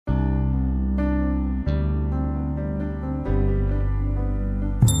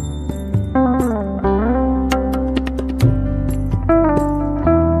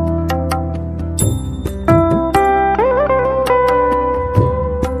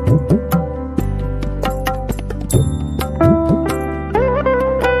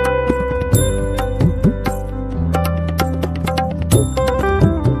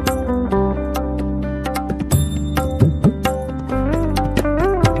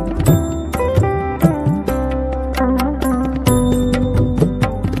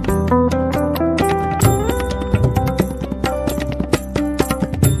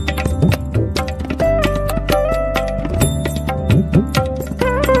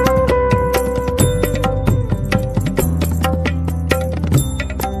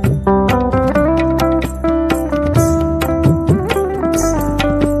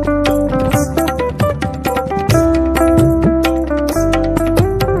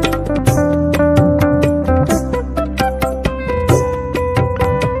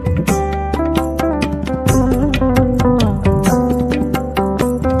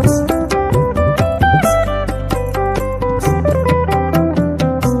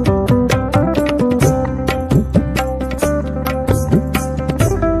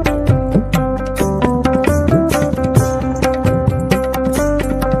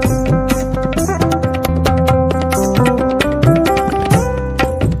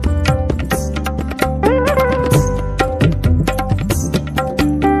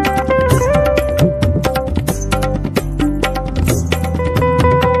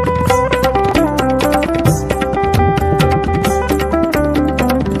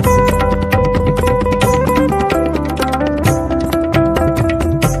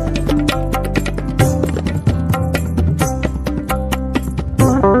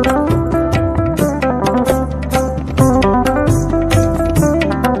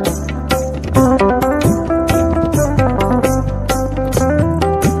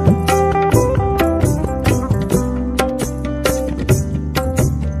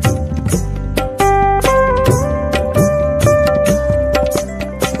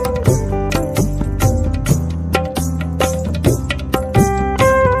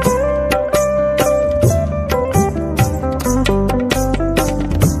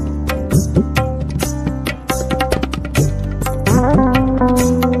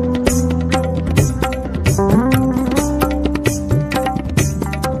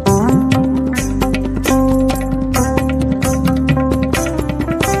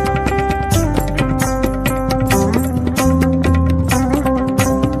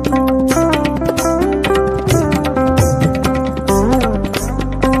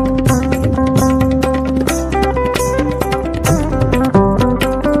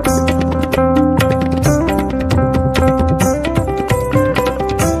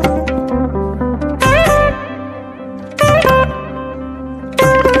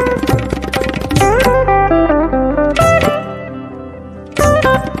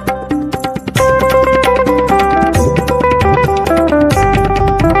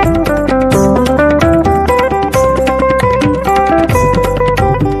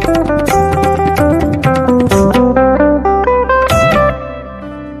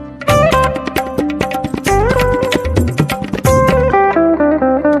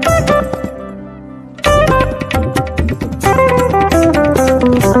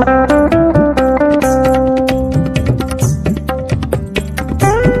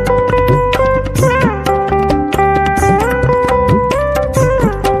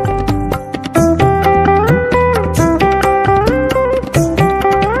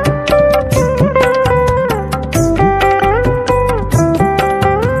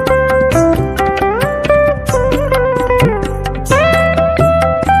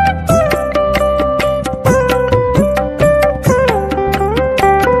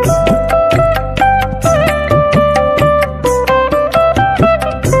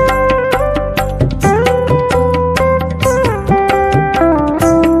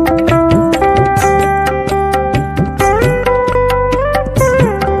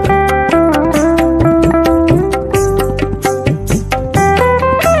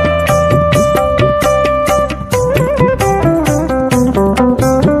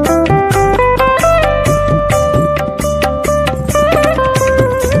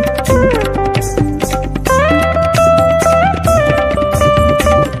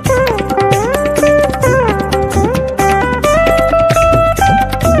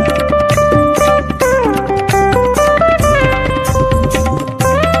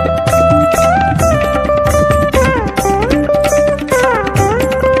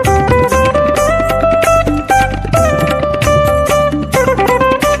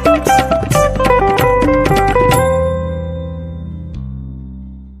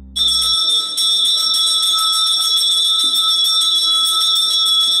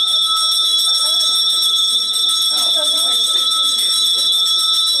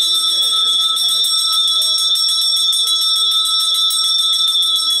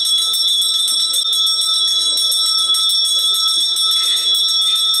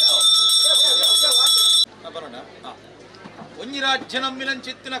ಅಜ್ಜನಮ್ಮಿನ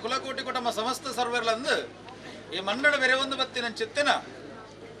ಚಿತ್ತಿನ ಕುಲಕೋಟಿ ಕುಟುಂಬ ಸಮಸ್ತ ಸರ್ವರ್ಲಂದು ಈ ಮನ್ನಡ ಬೇರೆ ಒಂದು ಬತ್ತಿನ ಚಿತ್ತಿನ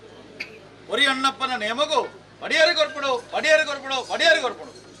ಒರಿ ಅಣ್ಣಪ್ಪನ ನೇಮಗು ಪಡಿಯಾರಿ ಕೊರ್ಪಡು ಪಡಿಯಾರಿ ಕೊರ್ಪಡು ಪಡಿಯಾರಿ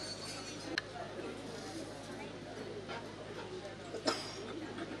ಕೊರ್ಪಡು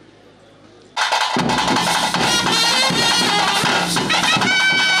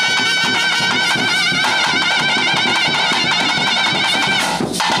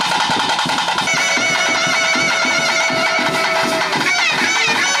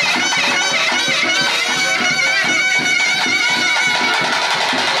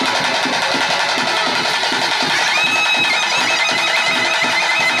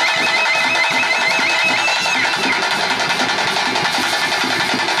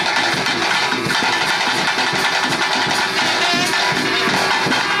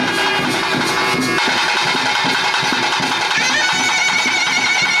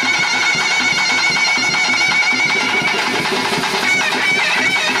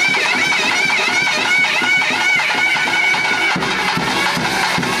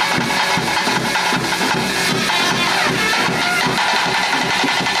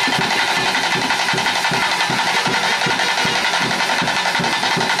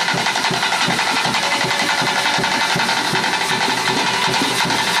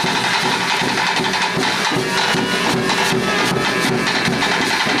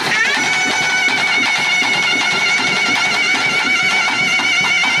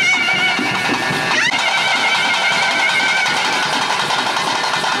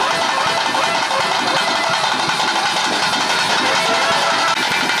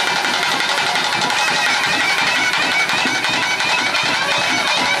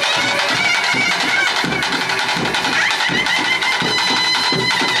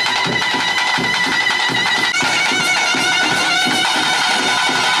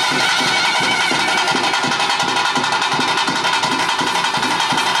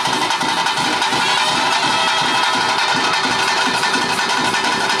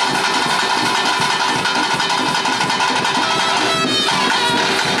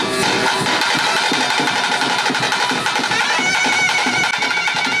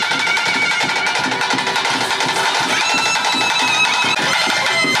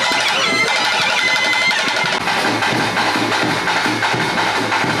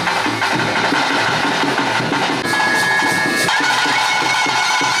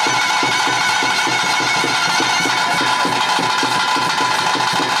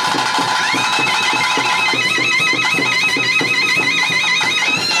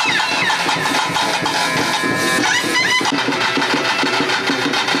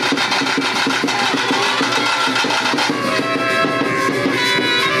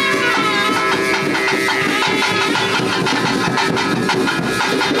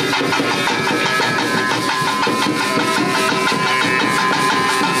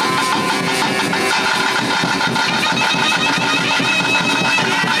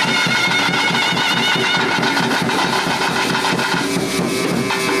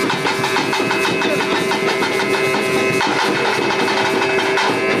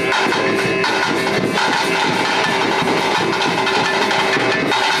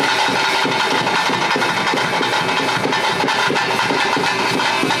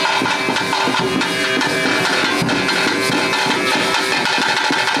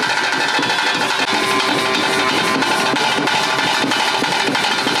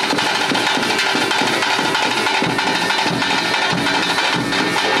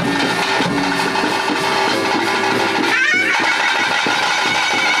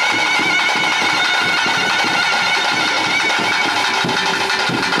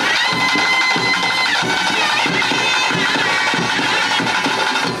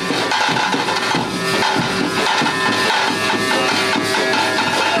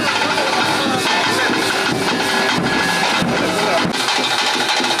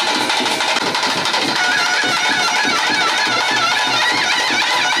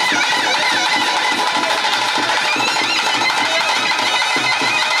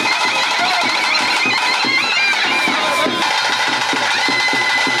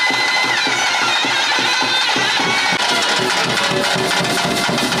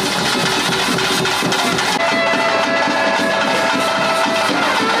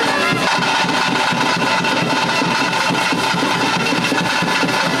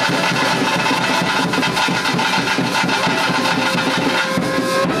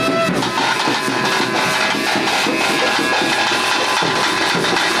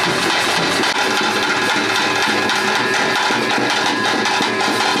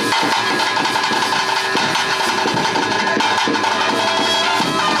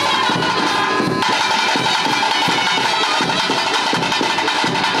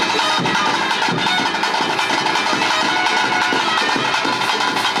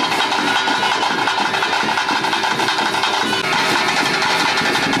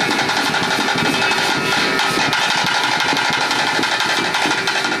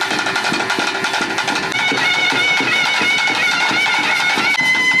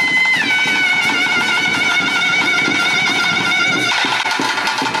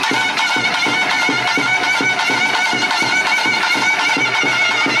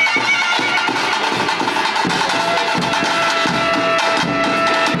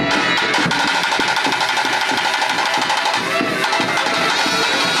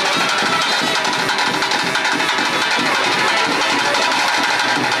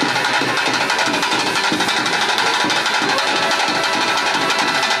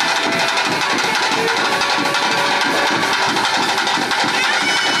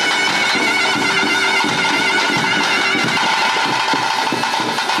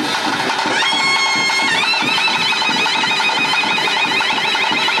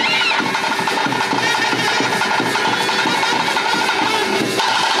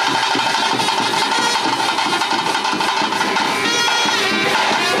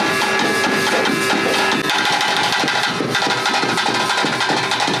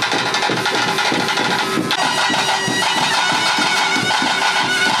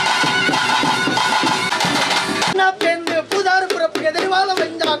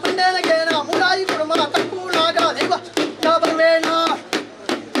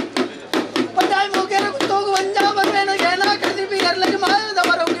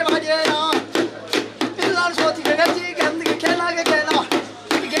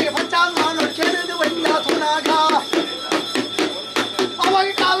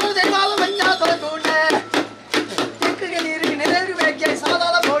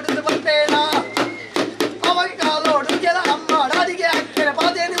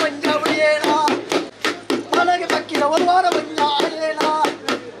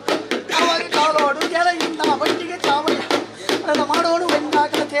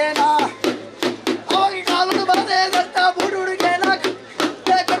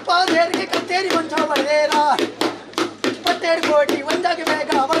ಕತ್ತೇರಿಗೆ ಕತ್ತೇರಿ ಮಂಚ ಬಡದೇರ ಪತ್ತೇರಿ ಕೋಟಿ ಒಂದಾಗಿ ಬೇಗ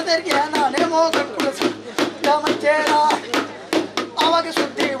ಬಡದೇರಿಗೆ ನೇಮೋ ಕಟ್ಕೊಳ ಮಂಚೇರ ಆವಾಗ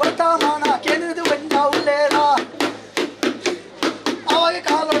ಸುದ್ದಿ ವರ್ತಮಾನ ಕೇಳಿದು ಬಂದ ಉಳ್ಳೇರ ಆವಾಗ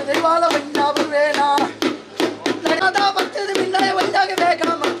ಕಾಲು ದೈವಾಲ ಬಂದ ಬರುವೇನ ನಡೆದ ಭಕ್ತದ ಮಿನ್ನಡೆ ಒಂದಾಗಿ ಬೇಗ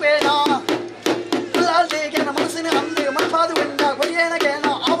ಮರುವೇನ ಅಲ್ಲಾಲ್ದೇಗೆ ಮನಸ್ಸಿನ ಅಂದಿಗೆ ಮನ್ಪಾದು ಬಂದ ಕೊರಿಯೇನಗೇನ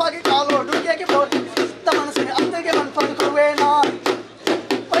ಆವಾಗ ಕಾಲು ಡುಗ್ಗೆಗೆ ಬೋಟಿ ಮನಸ್ಸಿನ ಅಂದಿಗೆ ಮನ್ಪಾದು ಕೊರುವೇನ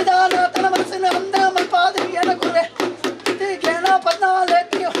ಪೈದಾನ ತನ್ನ ಮನಸ್ಸಿನ ಅಂದ ಮನ್ಪಾದು ಏನ ಕೊರುವೆ ಇದೀಗೇನ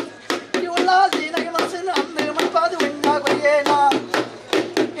ಪದ್ನಾಲೇಕಿಯೋ ಈ ಉಲ್ಲಾಲ್ದೀನಗೆ ಮನಸ್ಸಿನ ಅಂದಿಗೆ ಮನ್ಪಾದು ಬಂದ ಕೊರಿಯೇನ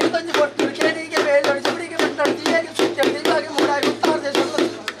ಇಂದೊಂದು ಕೊಟ್ಟು ಕೇಳಿಗೆ ಬೇಲೊಡಿ ಜುಡಿಗೆ ಬಂದಳು ದಿಯಗೆ ಸುತ್ತಿ ದಿವಾಗಿ ಮೂಡಾಗಿ ಉತ್ತಾರದೆ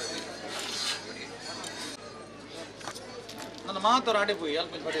ನನ್ನ ಮಾತು ಆಡಿపోయి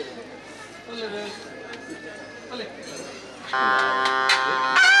ಅಲ್ಪ ಪಡೆಯೋದು ಅಲ್ಲೇ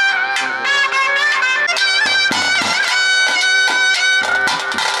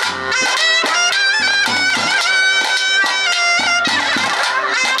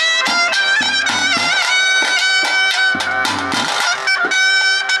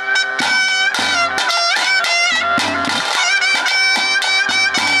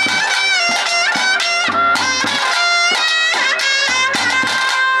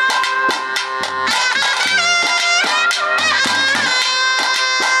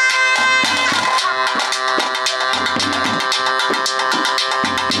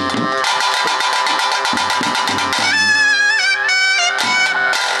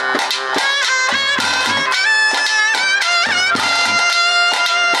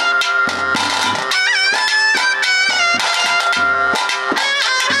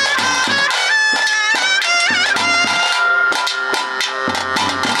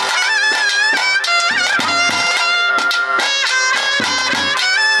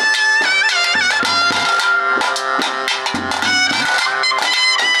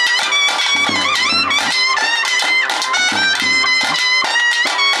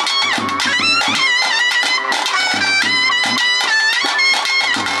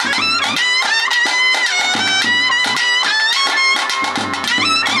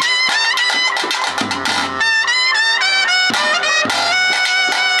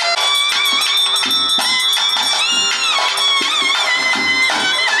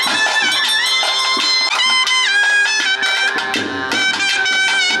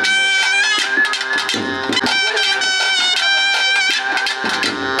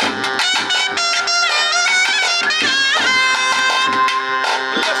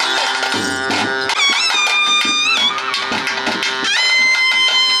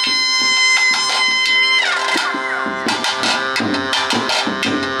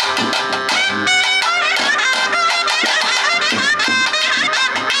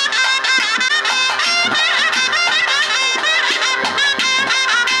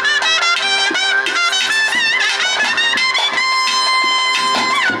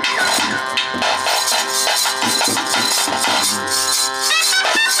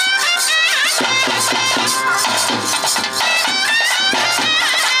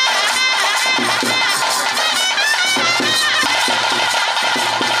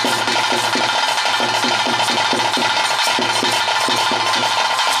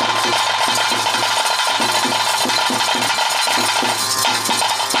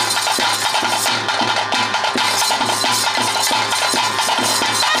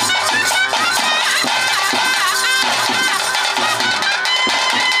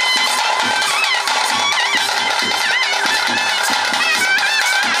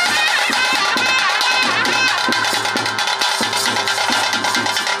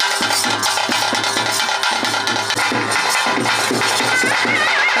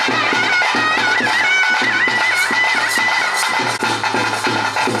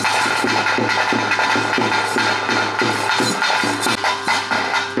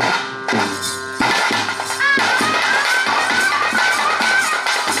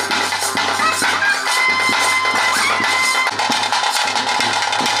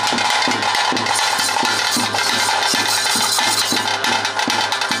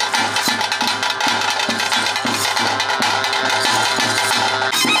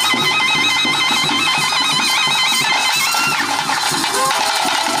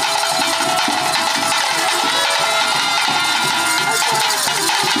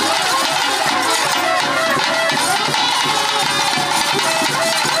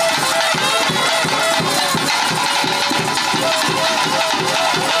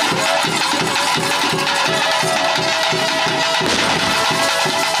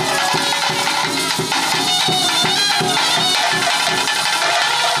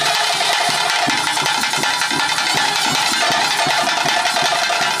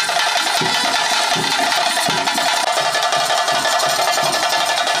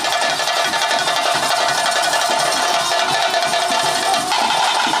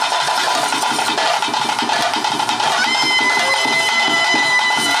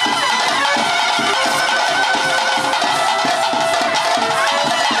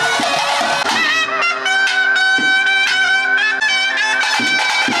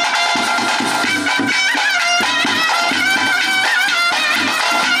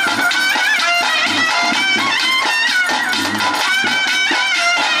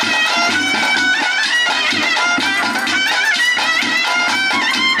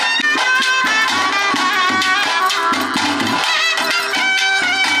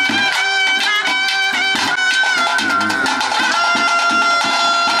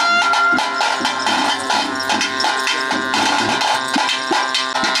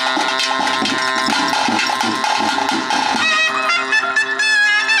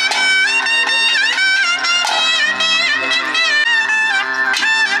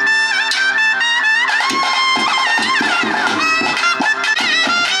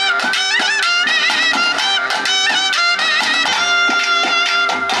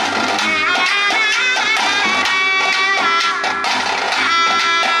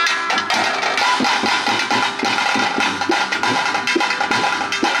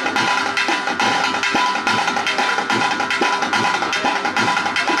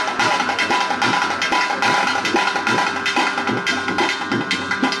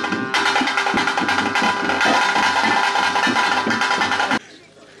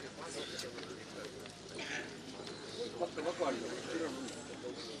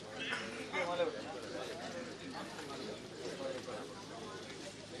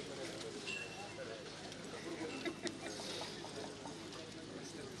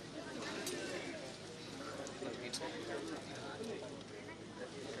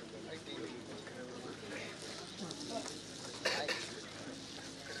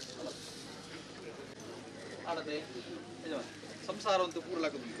ಆಡದೆ ಸಂಸಾರವಂತೂ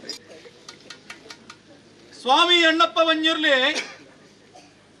ಪೂರ್ಲಾಗದು ಸ್ವಾಮಿ ಅಣ್ಣಪ್ಪ ಬಂಜುರ್ಲಿ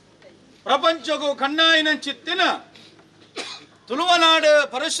ಪ್ರಪಂಚಗೂ ಕಣ್ಣಾಯಿನ ಚಿತ್ತಿನ ತುಳುವನಾಡು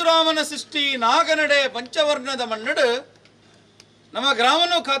ಪರಶುರಾಮನ ಸೃಷ್ಟಿ ನಾಗನಡೆ ಪಂಚವರ್ಣದ ಮನ್ನಡು ನಮ್ಮ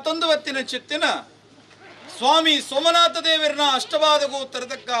ಗ್ರಾಮನು ಕತ್ತೊಂದು ಹೊತ್ತಿನ ಚಿತ್ತಿನ ಸ್ವಾಮಿ ಸೋಮನಾಥ ದೇವರನ ಅಷ್ಟವಾದಗೂ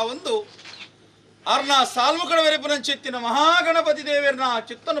ತರತಕ್ಕ ಒಂದು ಆರ್ನ ಸಾಲ್ಮುಕಡವೆರೆಪನ ಚಿತ್ತಿನ ಮಹಾಗಣಪತಿ ದೇವರನ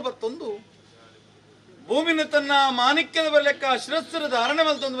ಚಿತ್ತನು ಬತ್ತೊಂದು ಭೂಮಿನ ತನ್ನ ಮಾಣಿಕ್ಯದ ಬರಲೆಕ್ಕ ಶಿರಸ್ಸರ ಧಾರಣೆ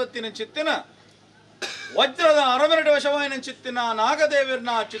ಮಲ್ತೊಂದು ಹೊತ್ತಿನ ಚಿತ್ತಿನ ವಜ್ರದ ಅರಮೆರಡು ವಶವಾಯಿನ ಚಿತ್ತಿನ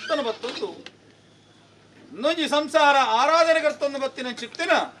ನಾಗದೇವರನ ಚಿತ್ತನು ಬತ್ತೊಂದು ನೊಂಜಿ ಸಂಸಾರ ಆರಾಧನೆಗರ್ತೊಂದು ಬತ್ತಿನ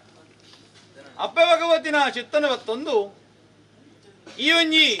ಚಿತ್ತಿನ ಅಪ್ಪೆ ಭಗವತಿನ ಚಿತ್ತನು ಬತ್ತೊಂದು ಈ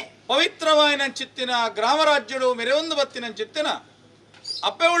ಒಂಜಿ ಪವಿತ್ರವಾಯಿನ ಚಿತ್ತಿನ ಗ್ರಾಮರಾಜ್ಯಡು ಮೆರೆಯೊಂದು ಬತ್ತಿನ ಚಿತ್ತಿನ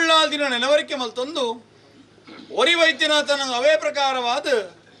ಅಪ್ಪೆ ಉಳ್ಳಾಲ್ದಿನ ನೆನವರಿಕೆ ಮಲ್ತೊಂದು ಒರಿ ವೈದ್ಯನಾಥನ ಅವೇ ಪ್ರಕಾರವಾದ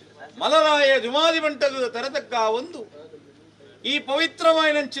ಮಲರಾಯ ದುಮಾದಿ ಬಂಟಗು ತರತಕ್ಕ ಒಂದು ಈ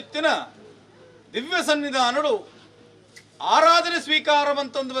ಪವಿತ್ರವಾಯಿನ ಚಿತ್ತಿನ ದಿವ್ಯ ಸನ್ನಿಧಾನಡು ಆರಾಧನೆ ಸ್ವೀಕಾರ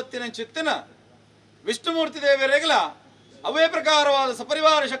ಬಂತೊಂದು ಬತ್ತಿನ ಚಿತ್ತಿನ ವಿಷ್ಣುಮೂರ್ತಿ ದೇವರೆಗಲ ಅವೇ ಪ್ರಕಾರವಾದ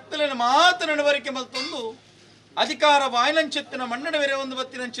ಸಪರಿವಾರ ಶಕ್ತಿಯನ್ನು ಮಾತ್ರ ನಡವರಿಕೆ ಮಲ್ತೊಂದು ಅಧಿಕಾರ ವಾಯನಂಚಿತ್ತಿನ ಮಣ್ಣಡ ಬೇರೆ ಒಂದು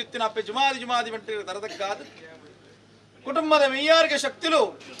ಬತ್ತಿನ ಚಿತ್ತಿನ ಅಪ್ಪೆ ಜುಮಾದಿ ಬಂಟಿಗೆ ತರದಕ್ಕಾದ ಕುಟುಂಬದ ಮೇಯಾರಿಗೆ ಶಕ್ತಿಲು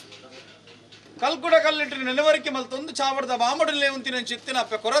ಕಲ್ಕುಡ ಕಲ್ಲಿಟ್ಟಿನ ನೆನವರಿಕೆ ಮಲ್ತೊಂದು ಚಾವಡದ ಬಾಮಡಲ್ಲೇ ಉಂತಿನ ಚಿತ್ತಿನ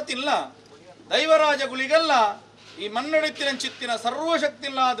ಅಪ್ಪೆ ಕೊರತಿಲ್ಲ ದೈವರಾಜ ಗುಳಿಗಲ್ಲ ಈ ಮಣ್ಣಡಿತ್ತಿನ ಚಿತ್ತಿನ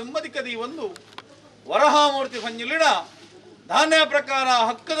ಸರ್ವಶಕ್ತಿಲ್ಲ ದುಂಬದಿಕದಿ ಒಂದು ವರಹಾಮೂರ್ತಿ ಫಂಜಿಲಿಡ ಧಾನ್ಯ ಪ್ರಕಾರ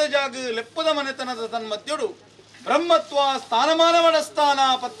ಹಕ್ಕದ ಜಾಗ ಲೆಪ್ಪದ ಮನೆತನದ ತನ್ಮಧ್ಯಡು ಬ್ರಹ್ಮತ್ವ ಸ್ಥಾನಮಾನ ಮನಸ್ಥಾನ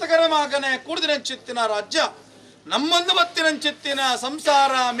ಪತ್ತಕರ ಮಾಗನೆ ಕೂಡಿದಿನ ಚಿತ್ತಿನ ರಾಜ್ಯ ನಮ್ಮೊಂದು ಬತ್ತಿನ ಚಿತ್ತಿನ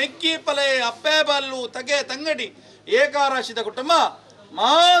ಸಂಸಾರ ಮೆಕ್ಕಿ ಪಲೆ ಅಪ್ಪೆ ಬಲ್ಲು ತಗೆ ತಂಗಡಿ ಏಕಾರಾಶಿದ ಕುಟುಂಬ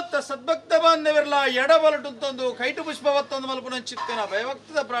ಮಾತ ಸದ್ಭಕ್ತ ಬಾಂಧವಿರಲ ಎಡಬಲಟುಂತೊಂದು ಕೈಟು ಪುಷ್ಪವತ್ತೊಂದು ಮಲ್ಪುನ ಚಿತ್ತಿನ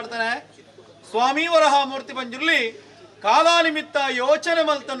ಭಯಭಕ್ತದ ಪ್ರಾರ್ಥನೆ ಸ್ವಾಮಿ ವರಹಾಮೂರ್ತಿ ಬಂಜುರ್ಲಿ ಕಾಲಾನಿಮಿತ್ತ ಯೋಚನೆ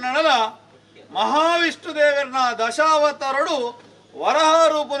ಮಲ್ತನ್ನಡಲ ಮಹಾವಿಷ್ಣು ದೇವರನ ದಶಾವತಾರಡು ವರಹ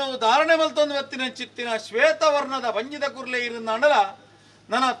ರೂಪನು ಧಾರಣೆ ಮಲ್ತೊಂದು ಹೊತ್ತಿನ ಚಿತ್ತಿನ ಶ್ವೇತವರ್ಣದ ಬಂಜಿದ ಕುರ್ಲೆ ಇರುಂದಾಂಡಲ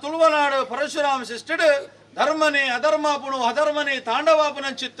ನನ್ನ ತುಳುವನಾಡು ಪರಶುರಾಮ ಶಿಷ್ಟಡು ಧರ್ಮನೆ ಅಧರ್ಮಾಪುಣು ಅಧರ್ಮನೆ ತಾಂಡವಾಪುನ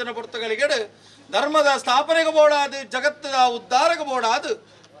ಚಿತ್ತಿನ ಪುರ್ತಗಳಿಗೆಡು ಧರ್ಮದ ಸ್ಥಾಪನೆಗೆ ಬೋಡಾದು ಜಗತ್ತದ ಉದ್ಧಾರಕ್ಕೆ ಬೋಡಾದು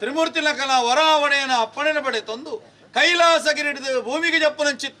ತ್ರಿಮೂರ್ತಿನ ಕಲ ವರಾವಣೆಯನ ಅಪ್ಪಣೆನ ಪಡೆ ತಂದು ಕೈಲಾಸಗಿರಿಡಿದು ಭೂಮಿಗೆ ಜಪ್ಪನ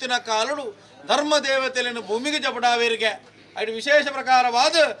ಚಿತ್ತಿನ ಕಾಲಡು ಧರ್ಮ ದೇವತೆಯನ್ನು ಭೂಮಿಗೆ ಜಪಡಾವೇರಿಗೆ ಅದು ವಿಶೇಷ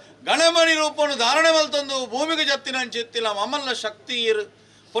ಪ್ರಕಾರವಾದ ಗಣಮಣಿ ರೂಪವನ್ನು ಧಾರಣೆ ಮಲ್ತೊಂದು ಭೂಮಿಗೆ ಜತ್ತಿನ ಚಿತ್ತಿಲ್ಲ ಮಮ್ಮಲ್ಲ ಶಕ್ತಿ ಇರು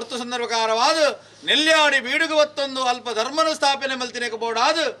ಪುರ್ತು ಸಂದರ್ಭಕಾರವಾದ ನೆಲ್ಯಾಡಿ ಬೀಡುಗು ಒತ್ತೊಂದು ಅಲ್ಪ ಧರ್ಮನ ಸ್ಥಾಪನೆ ಮಲ್ತಿನಕ್ಕೆ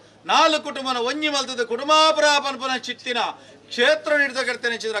ಬೋಡಾದ ನಾಲ್ಕು ಕುಟುಂಬನ ಒಂಜಿ ಮಲ್ತದ ಕುಟುಂಬಾಪರಾಪನ್ಪನ ಚಿತ್ತಿನ ಕ್ಷೇತ್ರ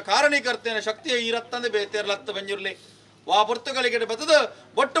ಹಿಡಿದಕರ್ತೇನೆ ಚಿತ್ರ ಕಾರಣೀಕರ್ತೇನೆ ಶಕ್ತಿಯ ಇರತ್ತಂದೆ ಬೇತೇರ್ಲತ್ತ ಬಂಜುರ್ಲಿ ವಾ ಪುರ್ತುಗಳಿಗೆ ಬತ್ತದ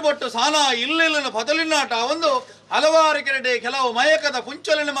ಬೊಟ್ಟು ಬೊಟ್ಟು ಸಾನ ಇಲ್ಲಿನ ಪದಲಿನಾಟ ಒಂದು ಹಲವಾರು ಕೆರಡೆ ಕೆಲವು ಮಯಕದ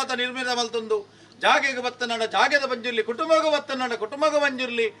ಪುಂಚಲಿನ ಮಾತ ನಿರ್ಮಿತ ಮಲ್ತೊಂದು ಜಾಗೆಗೆ ಬತ್ತನಾಡ ಜಾಗೆದ ಬಂಜುರ್ಲಿ ಕುಟುಂಬಗ ಬತ್ತನಾಡ ಕುಟುಂಬಗ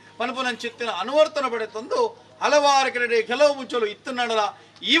ಬಂಜುರ್ಲಿ ಪನ್ಪುನ ಚಿತ್ತಿನ ಅನುವರ್ತನ ಪಡೆತಂದು ಹಲವಾರು ಕೆರಡೆ ಕೆಲವು ಮುಂಚಲು ಇತ್ತು ನಡಲ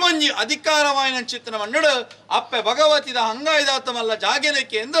ಈ ಒಂಜಿ ಅಧಿಕಾರವಾಯಿನ ಚಿತ್ತಿನ ಮಣ್ಣಡು ಅಪ್ಪೆ ಭಗವತಿದ ಹಂಗಾಯ್ದಾತಮಲ್ಲ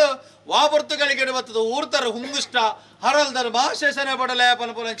ಜಾಗೆನಕ್ಕೆ ಎಂದು ವಾಪರ್ತುಗಳಿಗೆ ಬತ್ತದ ಊರ್ತರ ಹುಂಗುಷ್ಟ ಹರಲ್ದರ್ ಭಾಷೆಸನೆ ಪಡಲೆ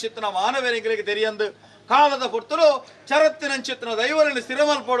ಪನ್ಪುನ ಚಿತ್ತಿನ ಮಾನವರಿಗೆ ತೆರಿಯಂದು ಕಾಲದ ಪುರ್ತರು ಚರತ್ತಿನ ಚಿತ್ತಿನ ದೈವರಲ್ಲಿ ಸ್ಥಿರ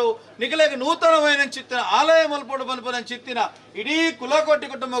ಮಲ್ಪಡು ನಿಖಲೆಗೆ ನೂತನವಾಯಿನ ಚಿತ್ತಿನ ಆಲಯ ಮಲ್ಪಡು ಪನ್ಪುನ ಚಿತ್ತಿನ ಇಡೀ ಕುಲಕೋಟಿ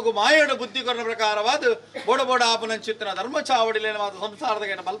ಕುಟುಂಬಗೂ ಮಾಯಡು ಬುದ್ಧಿ ಕೊರನ ಪ್ರಕಾರವಾದ ಬೋಡ ಆಪನ ಚಿತ್ತಿನ ಧರ್ಮ ಚಾವಡಿಲೇನವಾದ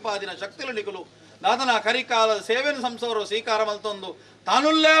ಸಂಸಾರದ ಮಲ್ಪಾದಿನ ಶಕ್ತಿಲು ನಿಖಲು ದಾದನ ಕರಿಕಾಲದ ಸೇವೆನ ಸಂಸಾರ ಸ್ವೀಕಾರ ಮಲ್ತೊಂದು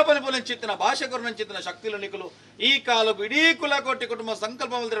ತಾನುಲ್ಲೇ ಪನಿಪುನ ಚಿತ್ತಿನ ಭಾಷೆಕರನ ಚಿತ್ತಿನ ಶಕ್ತಿಲು ನಿಖಲು ಈ ಕಾಲಕ್ಕೂ ಇಡೀ ಕುಲಕೋಟಿ ಕುಟುಂಬ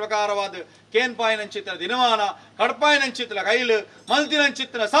ಸಂಕಲ್ಪ ಮಲ್ತಿರ ಪ್ರಕಾರವಾದ ಕೇನ್ಪಾಯಿನ ಚಿತ್ತಿನ ದಿನಮಾನ ಕಡ್ಪಾಯಿನ ಚಿತ್ತಿನ ಕೈಲು ಮಲ್ತಿನ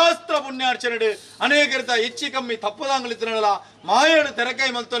ಚಿತ್ತಿನ ಸಹಸ್ರ ಪುಣ್ಯಾರ್ಚನೆಡು ಅನೇಕರಿತ ಹೆಚ್ಚಿ ಕಮ್ಮಿ ತಪ್ಪದಾಂಗ್ಲಿತ್ತಿನಲ್ಲ ಮಾಯಡು ತೆರಕೈ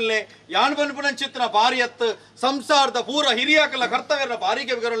ಮಲ್ತೊಲ್ಲೆ ಯಾನ್ ಪನ್ಪುನ ಚಿತ್ತಿನ ಪಾರಿಯತ್ ಸಂಸಾರದ ಪೂರ ಹಿರಿಯಾಕಲ ಕರ್ತವ್ಯರ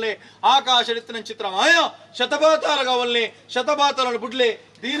ಪಾರಿಗೆ ಬಿಗರೊಲ್ಲೆ ಆಕಾಶರಿತ್ತಿನ ಚಿತ್ರ ಮಾಯ ಶತಪಾತಾಲಗವಲ್ಲೆ ಶತಪಾತలను ಬುಡ್ಲೆ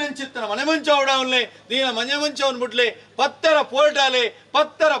ದೀನನ್ ಚಿತ್ತನ ಮನೆ ಮಂಚವಡವನ್ಲೆ ದೀನ ಮನೆ ಮಂಚವನ್ ಬುಡ್ಲೆ ಪತ್ತರ ಪೋರ್ಟಾಲೆ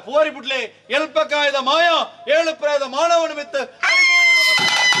ಪತ್ತರ ಪೋರಿ ಬುಡ್ಲೆ ಎಲ್ಪಕಾಯದ ಮಾಯ ಏಳು ಪ್ರಾಯದ ಮಾನವನ ಮಿತ್ತ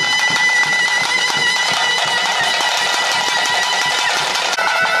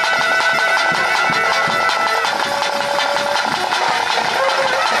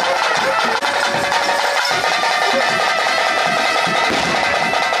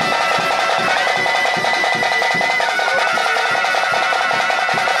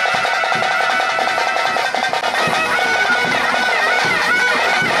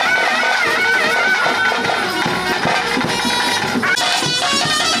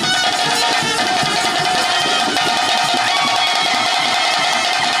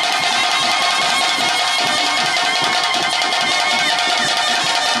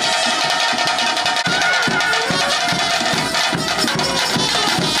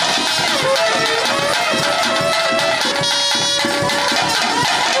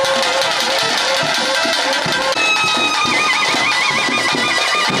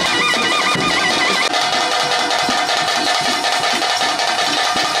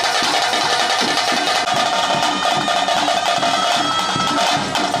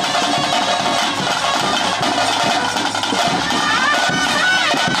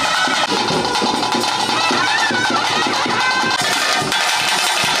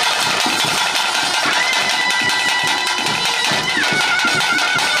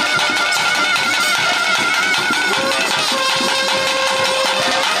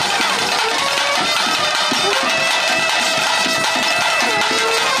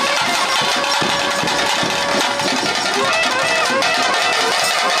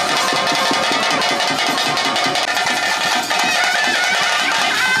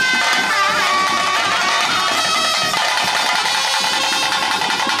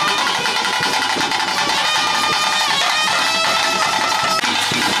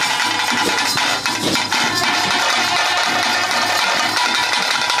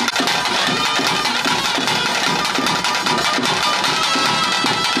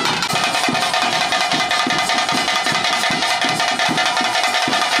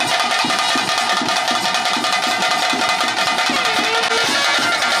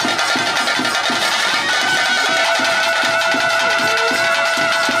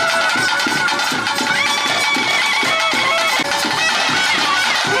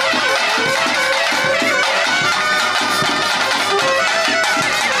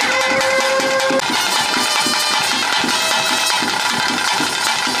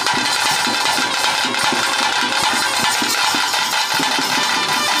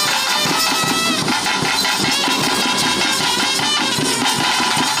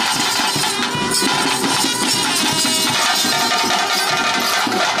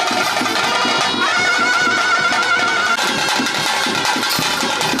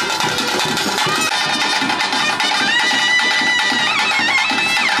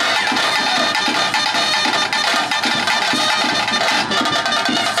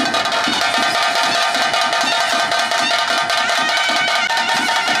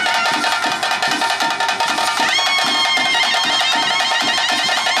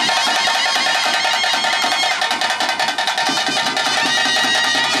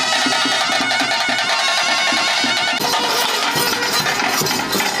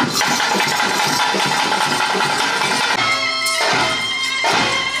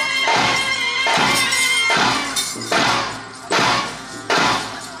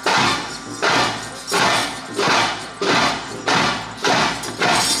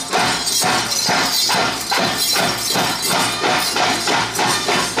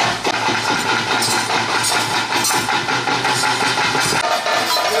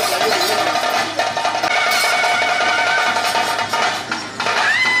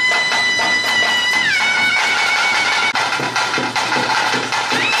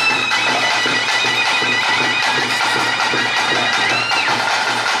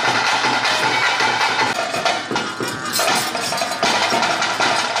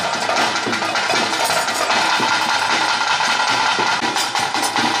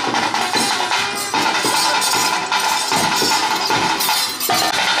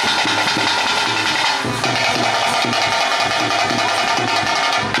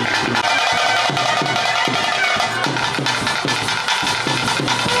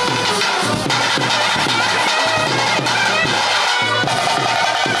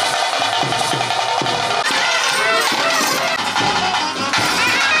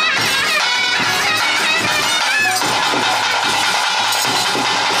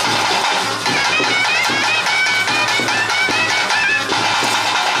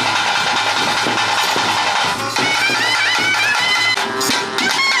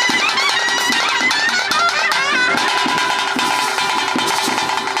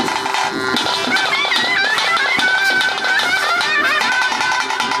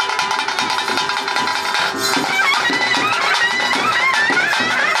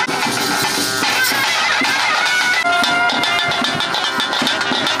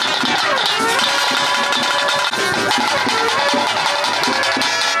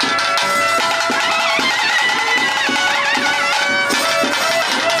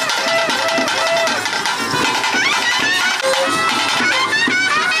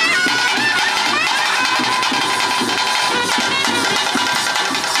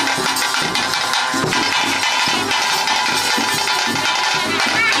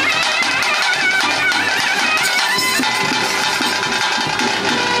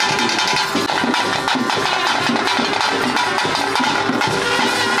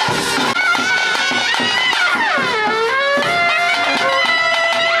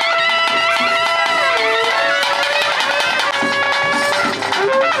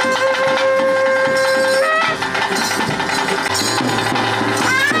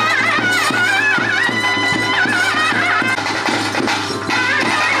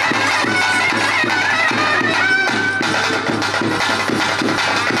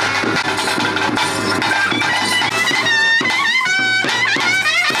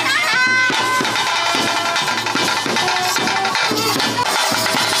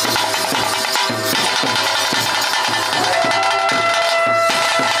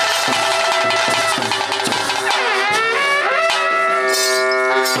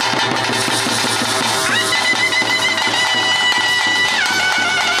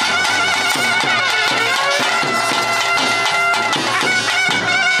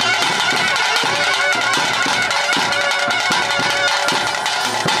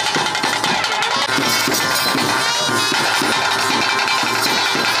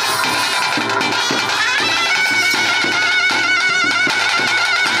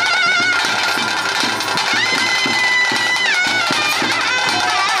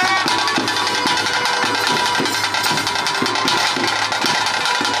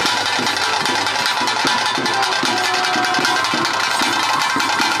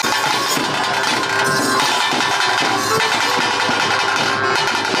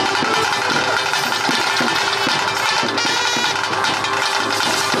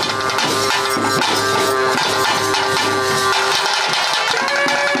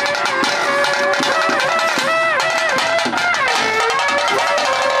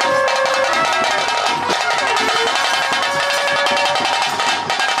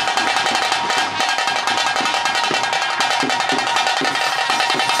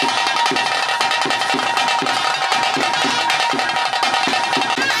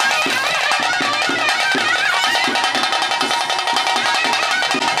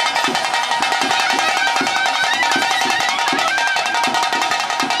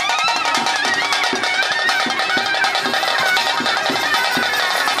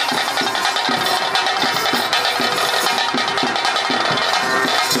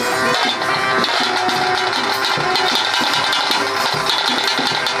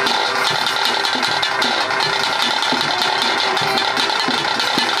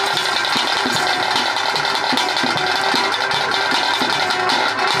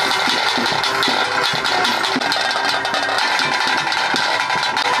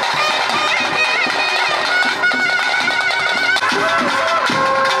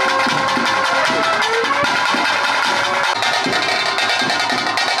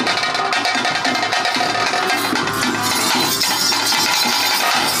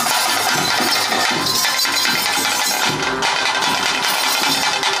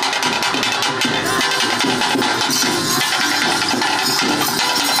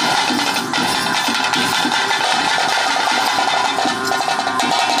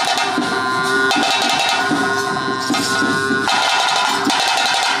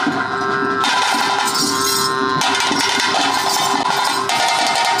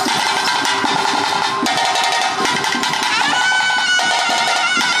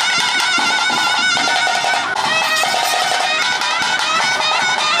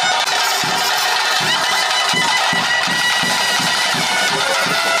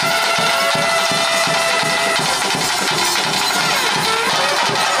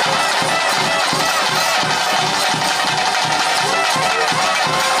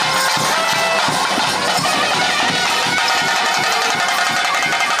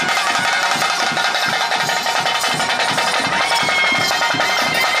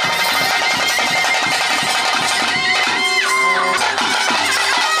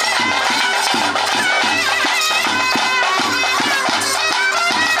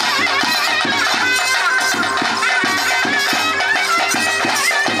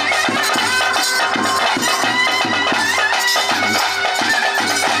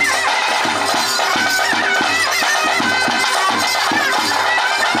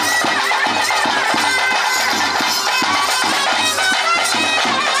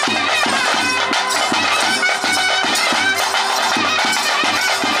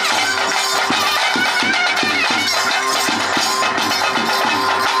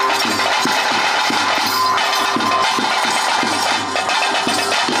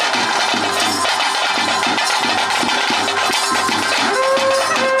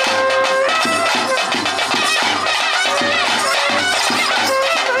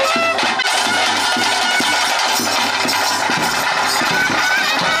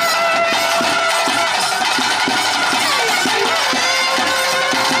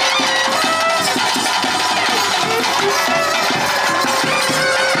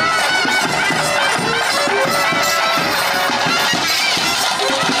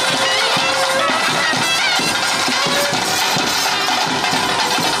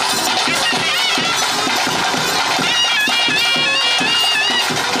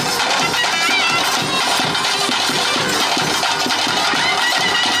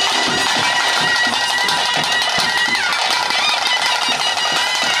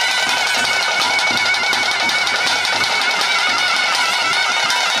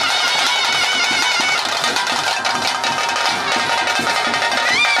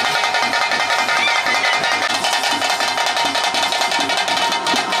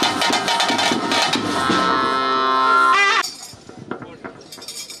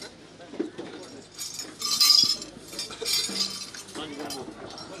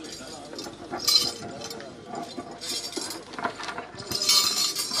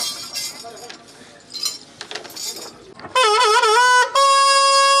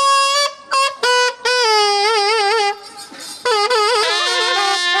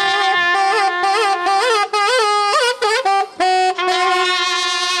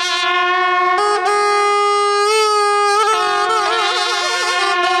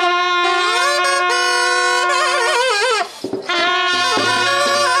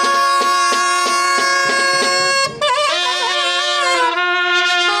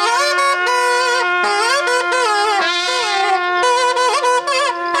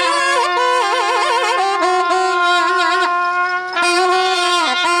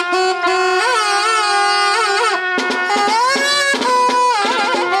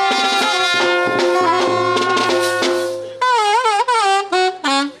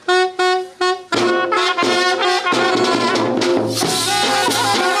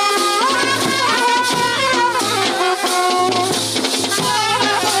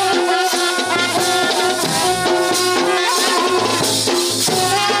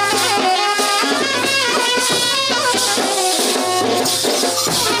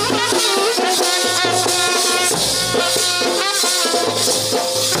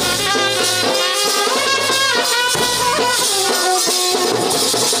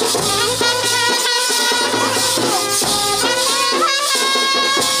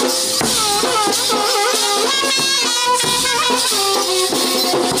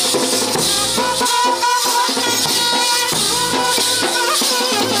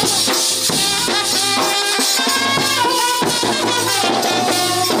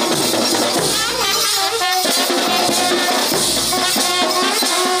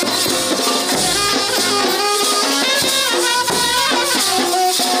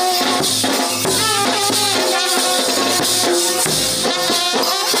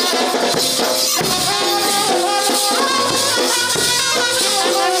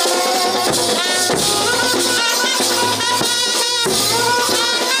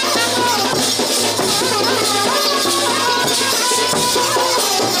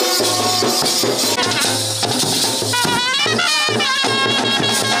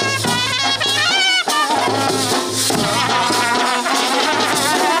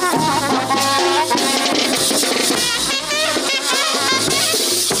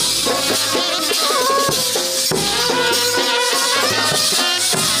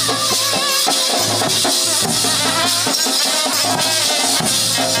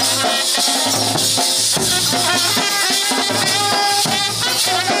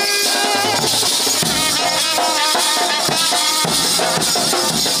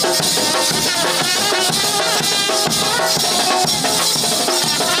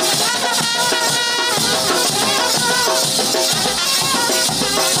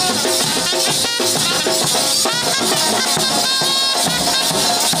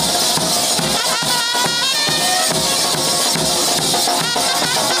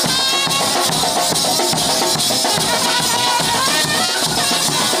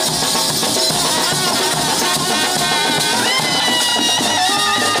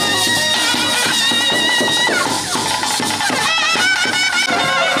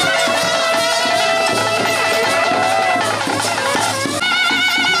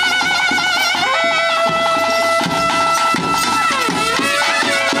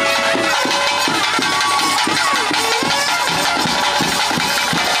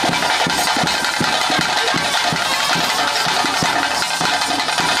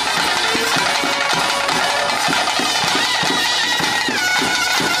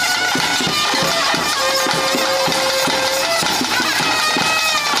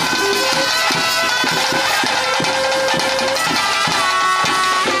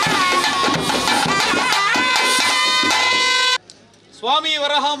ಸ್ವಾಮಿ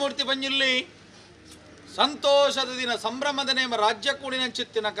ವರಹಾಮೂರ್ತಿ ಬಂಜಿಲ್ಲಿ ಸಂತೋಷದ ದಿನ ಸಂಭ್ರಮದ ನೇಮ ರಾಜ್ಯ ಕೂಡಿನ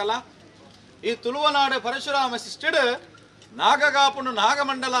ಚಿತ್ತಿನ ಕಲ ಈ ತುಳುವನಾಡು ಪರಶುರಾಮ ಶಿಷ್ಟಿಡ್ ನಾಗಗಾಪುನು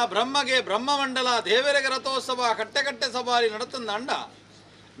ನಾಗಮಂಡಲ ಬ್ರಹ್ಮಗೆ ಬ್ರಹ್ಮಮಂಡಲ ದೇವರಿಗೆ ರಥೋತ್ಸವ ಕಟ್ಟೆ ಸವಾರಿ ನಡತಂದ ಅಂಡ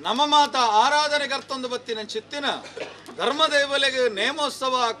ನಮ್ಮ ಮಾತ ಆರಾಧನೆ ಕರ್ತೊಂದು ಬತ್ತಿನ ಚಿತ್ತಿನ ಧರ್ಮದೇವಲೆಗೆ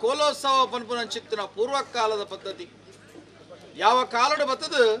ನೇಮೋತ್ಸವ ಕೋಲೋತ್ಸವ ಪನ್ಪುನ ಚಿತ್ತಿನ ಪೂರ್ವಕಾಲದ ಪದ್ಧತಿ ಯಾವ ಕಾಲಡು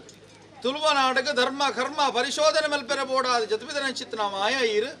ಬತ್ತದ ತುಳುವನಾಡಗ ಧರ್ಮ ಕರ್ಮ ಪರಿಶೋಧನೆ ಮಲ್ಪೆರ ಬೋಡಾದ ಜತಪಿದನ ಚಿತ್ತನ ಮಾಯ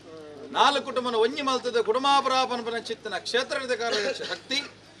ಈರು ನಾಲ್ಕು ಕುಟುಂಬನ ಒಂಜಿ ಮಲ್ತದ ಕುಟುಂಬಾಪರಾಪನಪನ ಚಿತ್ತನ ಕ್ಷೇತ್ರದ ಶಕ್ತಿ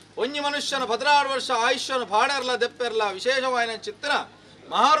ಒಂಜಿ ಮನುಷ್ಯನ 16 ವರ್ಷ ಆಯುಷ್ಯನ ಪಾಡೆರ್ಲ ದೆಪ್ಪೆರ್ಲ ವಿಶೇಷವಾಯಿನ ಚಿತ್ತನ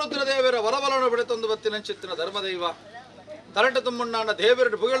ಮಹಾರುದ್ರದೇವರ ವರಬಲನ ಬಿಡತೊಂದು ಬತ್ತಿನ ಚಿತ್ತನ ಧರ್ಮದೈವ ತರಟ ತುಂಬುಂಡಾಂಡ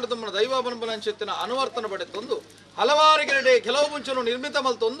ದೇವರ ಬುಗಲ್ಡು ತುಂಬನ ದೈವ ಪನಪನ ಚಿತ್ತನ ಅನುವರ್ತನ ಪಡೆತೊಂದು ಹಲವಾರು ಗೆರಡೆ ಕೆಲವು ಮುಂಚನು ನಿರ್ಮಿತ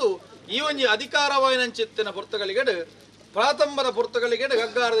ಮಲ್ತೊಂದು ಈ ಒಂಜಿ ಅಧಿಕಾರವಾಯಿನ ಚಿತ್ತಿನ ಪುರ್ತಗಳಿಗೆಡು ಪ್ರಾತಂಬರ ಪುರ್ತಗಳಿಗೆಡು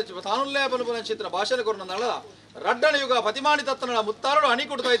ಗಗ್ಗಾರದ ತಾನುಲ್ಲೇಪನಪನ ಚಿತ್ತನ ಭಾಷಣ ಕೊರನ ನಳ ರಡ್ಡಣ ಯುಗ ಪತಿಮಾನಿ ತತ್ತನಳ ಮುತ್ತಾರಡು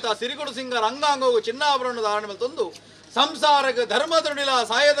ಅಣಿಕುಡ್ತಾಯ್ತ ಸಿರಿಕುಡು ಸಿಂಗರ ಅಂಗಾಂಗೋಗು ಚಿನ್ನಾಭರಣದ ಧಾರಣೆ ಮಲ್ತೊಂದು ಸಂಸಾರಕ್ಕೆ ಧರ್ಮದೃಢಿಲ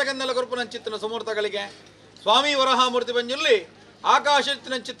ಸಾಯದ ಗಂದಲ ಕೊರ್ಪನ ಚಿತ್ತನ ಸುಮೂರ್ತಗಳಿಗೆ ಸ್ವಾಮಿ ವರಹಾಮೂರ್ತಿ ಬಂಜುಲ್ಲಿ ಆಕಾಶ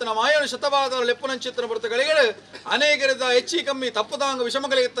ಚಿತ್ತನ ಮಾಯನ ಶತಪಾದ ಲೆಪ್ಪನ ಚಿತ್ತನ ಪುರ್ತಗಳಿಗೆ ಅನೇಕರಿದ ಹೆಚ್ಚಿ ಕಮ್ಮಿ ತಪ್ಪುದಾಂಗ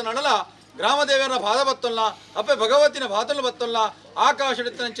ವಿಷಮಗಳಿತ್ತ ನಡಲ ಗ್ರಾಮದೇವರ ಪಾದ ಬತ್ತಲ್ಲ ಅಪ್ಪೆ ಭಗವತಿನ ಪಾತಲು ಬತ್ತಲ್ಲ ಆಕಾಶ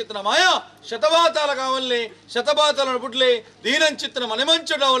ಚಿತ್ತನ ಮಾಯ ಶತಪಾತಾಲ ಕಾವಲ್ಲಿ ಶತಪಾತಲ ಬುಡ್ಲೆ ದೀನಂಚಿತ್ತನ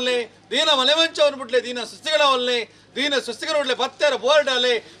ಮನೆಮಂಚಡವಲ್ಲಿ ದೀನ ಮನೆಮಂಚವನ್ನು ಬಿಡ್ಲೆ ದೀನ ಸೃಷ್ಟಿಗಳವಲ್ಲಿ ದೀನ ಸೃಷ್ಟಿಗಳ ಪತ್ತೆರ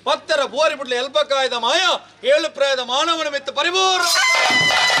ಬೋರ್ಡಲ್ಲಿ ಪತ್ತೆರ ಬೋರಿ ಬಿಡ್ಲೆ ಎಲ್ಬಕ್ಕಾಯ್ದ ಮಾಯ 7 ಪ್ರಾಯದ ಮಾನವನ ಮೆತ್ತ ಪರಿಪೂರ್ಣ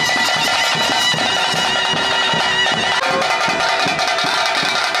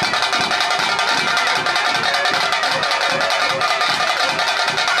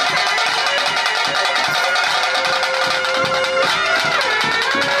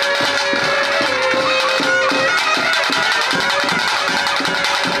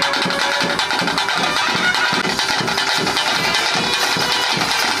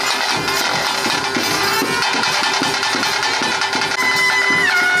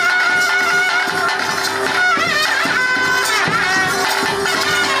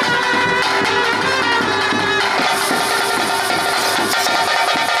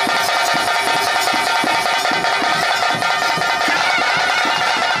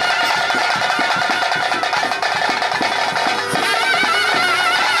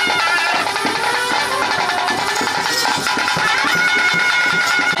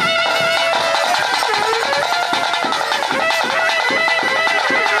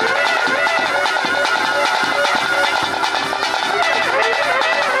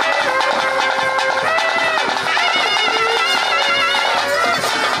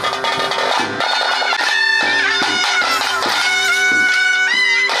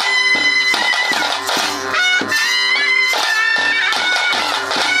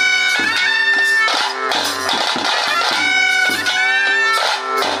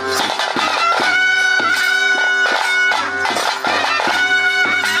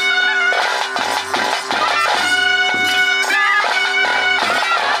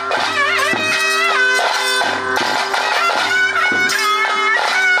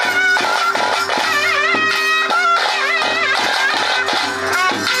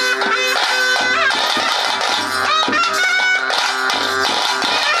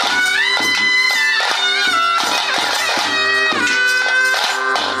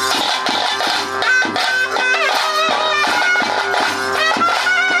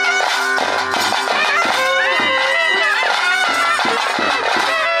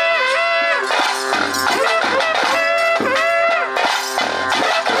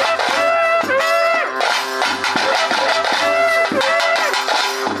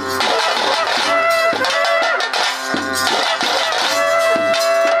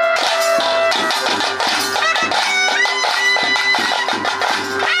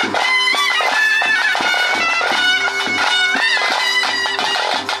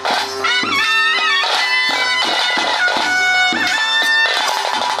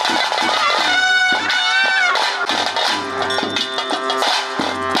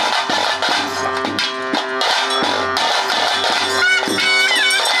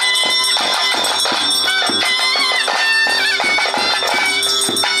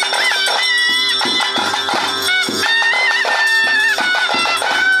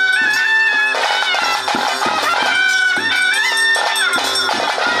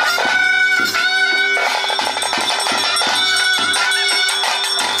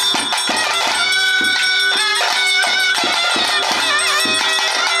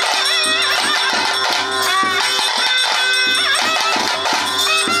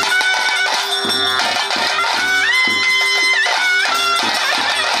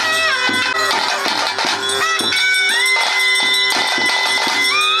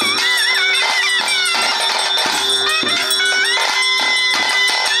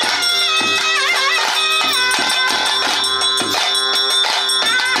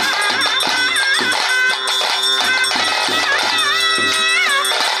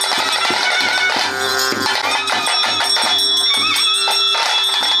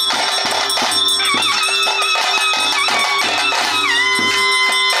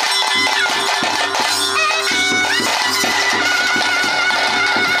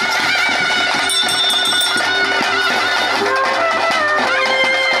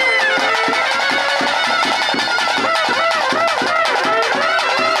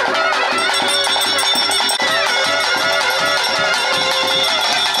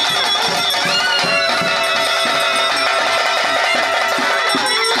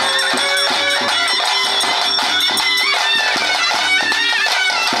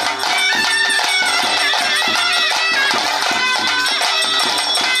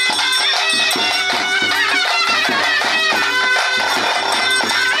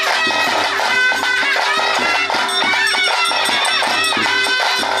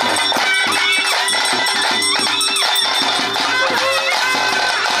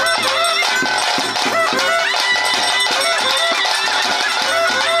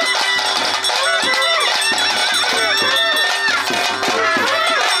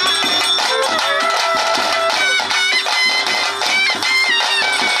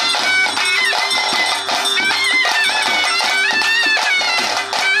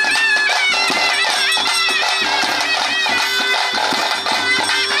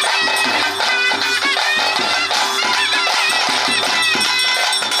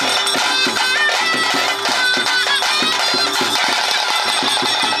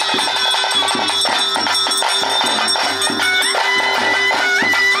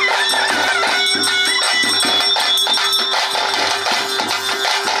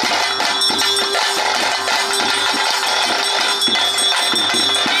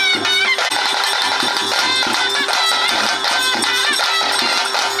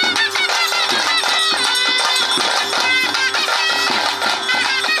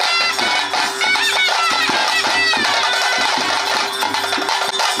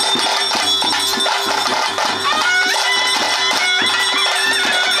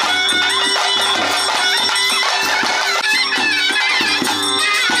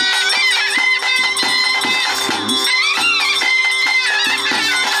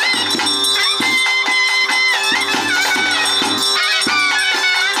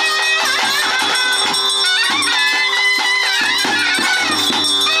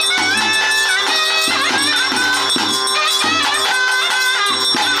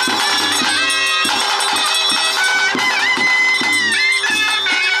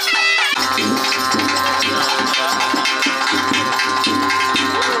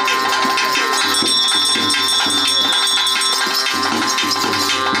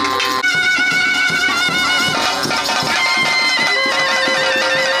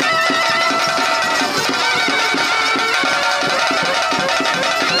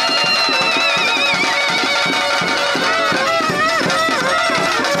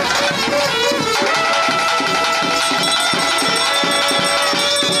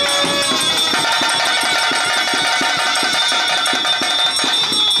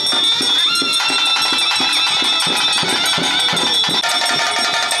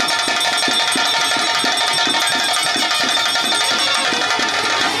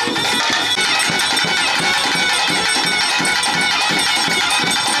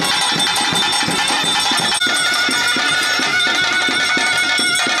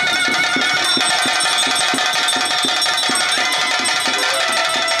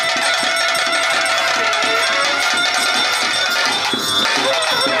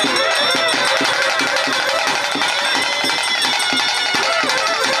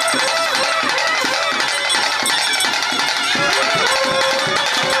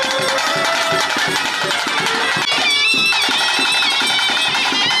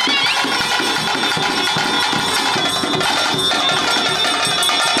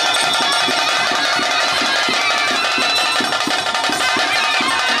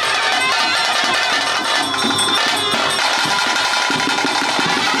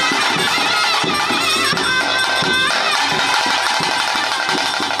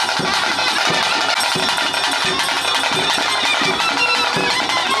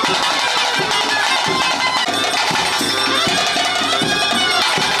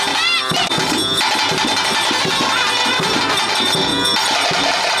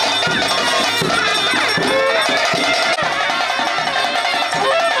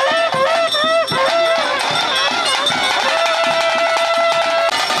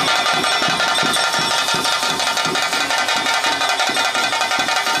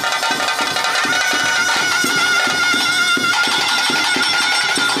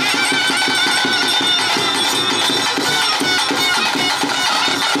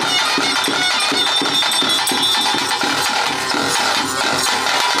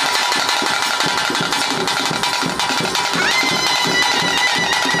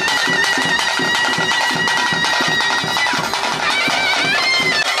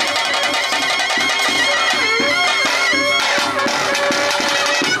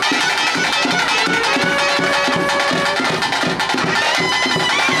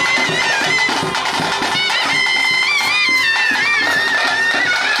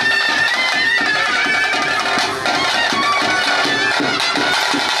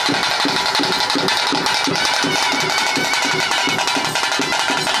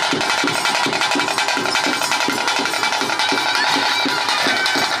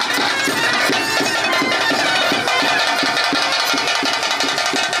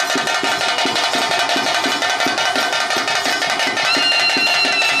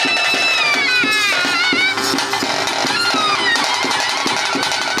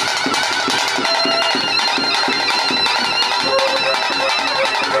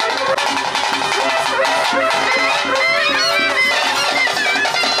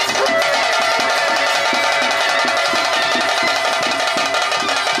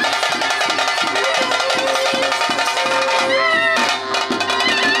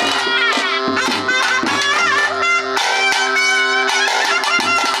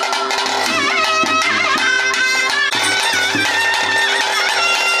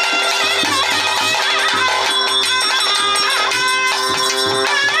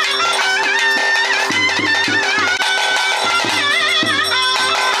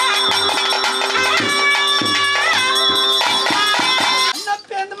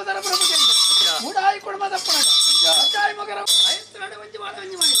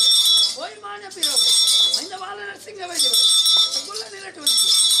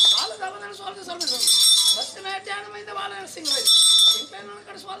ಸ್ವಲ್ಪ ಸ್ವಲ್ಪ ಭರತನಾಟ್ಯಾನಮೈದ ಬಾಲ ನರಸಿಂಹ ವೈದ್ಯ ಎಂಕ್ಲನ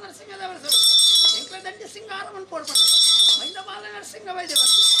ಕಡಸ್ವಾಲ ನರಸಿಂಹ ದೇವರ ಸರ್ ಎಂಕ್ಲ ದಂಡಿ ಸಿಂಗಾರವನ್ನು ಪೋಡ್ಪಣ್ಣ ಮೈದ ಬಾಲ ನರಸಿಂಹ ವೈದ್ಯ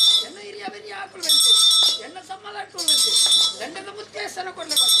ಬಂತು ಎನ್ನ ಹಿರಿಯ ಬೆರಿಯ ಆಕಳು ಬಂತು ಎನ್ನ ಸಮ್ಮಲ ಅಕ್ಕಳು ಬಂತು ದಂಡದ ಮುತ್ತೇಸನ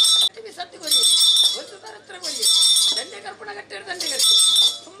ಕೊಡ್ಲೆ ಬಂತು ಸತ್ತಿ ಕೊಲ್ಲಿ ಒಂದು ತರತ್ರ ಕೊಲ್ಲಿ ದಂಡೆ ಕರ್ಪಣ ಗಟ್ಟೆ ದಂಡೆ ಗಟ್ಟಿ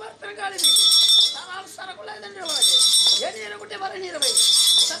ತುಂಬಾರ್ತರ ಗಾಳಿ ಬೀತು ಸಾರಾಲ್ ಸರಕುಳ ದಂಡೆ ಒಳಗೆ ಏನೇನು ಗುಡ್ಡೆ ಬರ ನೀರ ಬೈದು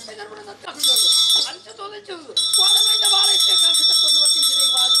ಸತ್ಯ ಕರ್ಪಣ ಸತ್ತ ಹಾಕೊಂಡು ಅಂಚ ತೋದಂಚು ಕೋಡ ಮೈದ ಬಾಳ ಇಷ್ಟೇ ಕಾಣಿಸುತ್ತೆ ಬರ್ತಿದ್ರೆ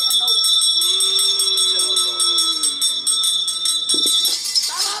ಈ ವಾದಿನ ನಾವು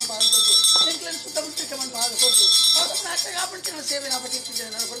ಸೇವೆ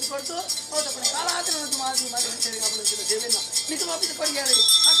ಕೊಟ್ಟು ಕಾಲಾಚರಣೆ ಮಾಡಿ ಸೇವೆಯನ್ನು ನಿಜವಾಗಿ ಕೊಡಿಯಾರಿ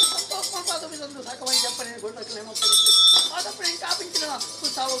ಅಷ್ಟು ಸಂತೋಷ ಮಾಡ್ಬೋದು ಸಾಕವಾಗಿ ಜಪ್ಪನೆ ಗೊಡ್ಡಕ್ಕಲೆ ಅದಪ್ಪಣೆ ಕಾಪಿಂಚಿನ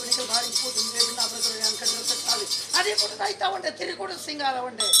ಸಾವು ನಿಖಲ್ ಭಾರಿ ಕೂತು ಕಟ್ಟಿರಲಿ ಅದೇ ಕೂಡ ತಾಯ್ತಾ ಉಂಟೆ ತಿರಿ ಕೂಡ ಸಿಂಗಾರ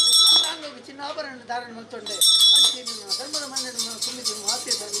ಉಂಟೆ ಅಂಗಾಂಗ ಚಿನ್ನಾಭರಣ ಧಾರಣೆ ಮಂತುಂಡೆ ಧರ್ಮದ ಮನೆ ಸುಮ್ಮಿದ್ದು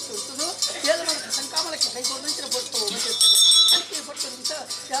ಮಾತೆ ಧರ್ಮಿಸುವುದು ಏಳು ಮನಕ್ಕೆ ಸಂಕಾಮಲಕ್ಕೆ ಕೈಗೊಂಡಂಚಿನ ಕೊಟ್ಟು ಬಂದಿರ್ತಾರೆ ಅದಕ್ಕೆ ಕೊಟ್ಟು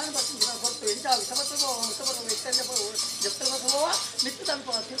ಧ್ಯಾನ ಬರ್ತಿದ್ದ ಕೊಟ್ಟು ಎಂಟಾಗಿ ಜಪ್ತವ ಮಿತ್ತದಲ್ಪ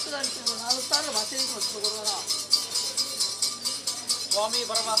ತಿರ್ತದಂತ ನಾಲ್ಕು ತಾರ ಭಾಷೆ ಸ್ವಾಮಿ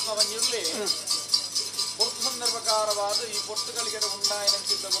ಪರಮಾತ್ಮವನ್ನಿರಲಿ ಪೊರ್ತು ಸಂದರ್ಭಕಾರವಾದ ಈ ಪೊರ್ತುಗಳಿಗೆ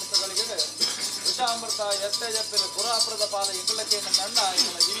ಉಂಡಾಯನಂತಿದ್ದ ಪೊರ್ತುಗಳಿಗೆ ವಿಷಾಮೃತ ಎತ್ತೆ ಜಪ್ಪೆಲೆ ಪುರಾಪ್ರದ ಪಾಲ ಇಂಗಳಕ್ಕೆ ನನ್ನ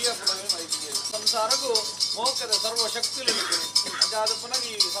ಇವನ ಹಿರಿಯ ಪುಡವೆ ಮೈತಿದೆ ಸಂಸಾರಕ್ಕೂ ಮೋಕದ ಸರ್ವಶಕ್ತಿಗಳು ಅಂಜಾದ ಪುನಗ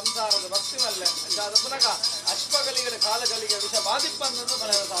ಈ ಸಂಸಾರದ ಭಕ್ತಿ ಮಲ್ಲೆ ಅಂಜಾದ ಪುನಗ ಅಶ್ವಗಳಿಗೆ ಕಾಲಗಳಿಗೆ ವಿಷ ಬಾಧಿಪ್ಪಂದು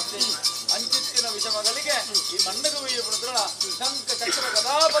ಮನೆಯ ಸಾಧ್ಯ ಅಂಚಿತ್ತಿನ ವಿಷಮಗಳಿಗೆ ಈ ಮಣ್ಣಗುವಿಯ ಪುತ್ರ ಶಂಕ ಚಕ್ರ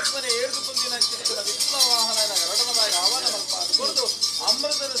ಗದಾಪದ್ಮನೆ ಏರ್ದು ಕುಂದಿನ ಚಿತ್ತಿನ ವಿಪ್ಲವಾಹನ ರಡಮದಾಯ ಆಹ್ವಾನ ಮಲ್ಪಾದು ಕುರಿತು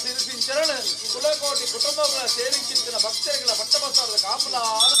ಅಮೃತದ ಸಿರಿಸಿಂಚರಣ ಕುಲಕೋಟಿ ಕುಟುಂಬಗಳ ಸೇರಿಸಿಂಚಿನ ಭಕ್ತರಿಗಳ ಪಟ್ಟಬಸಾರದ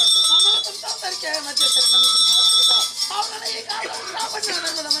ಕಾಪಲಾದ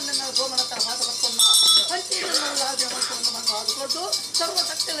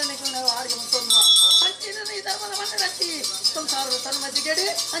ಸಂಸಾರದ ತನ್ಮತಿಗೆಡಿ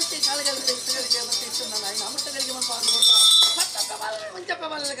ಅಂಚೆ ಕಾಲಗಳಿಗೆ ಅಮೃತಗಳಿಗೆ ಮಂಚಪ್ಪ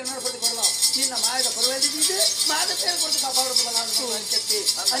ಬಾಲಕ್ಕೆ ನೋಡ್ಕೊಂಡು ಕೊಡಲ್ಲ ನಿನ್ನ ಮಾಯದ ಪರವಾಗಿದ್ದಿದೆ ಮಾಯದ ಪೇರು ಕೊಟ್ಟು ಕಾಪಾಡೋದು ಬಲ ಅಂಚೆ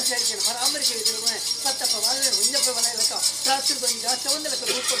ಅಂಚೆ ಪರಾಮರಿಕೆ ಸತ್ತಪ್ಪ ಬಾಲ ಮುಂಜಪ್ಪ ಬಲ ಇಲ್ಲಕ ಜಾಸ್ತಿ ಜಾಸ್ತಿ ಒಂದಲಕ್ಕ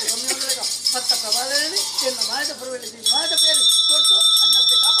ರೂಪಕ್ಕೆ ಕಮ್ಮಿ ಒಂದಲಕ್ಕ ಸತ್ತಪ್ಪ ಬಾಲನೆ ನಿನ್ನ ಮಾಯದ ಪರವಾಗಿದ್ದ ಮಾಯದ ಪೇರು ಕೊಟ್ಟು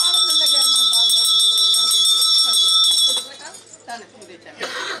ಅನ್ನಕ್ಕೆ ಕಾಪಾಡೋದಿಲ್ಲಗೆ ತಾನೆ ಮುಂದೆ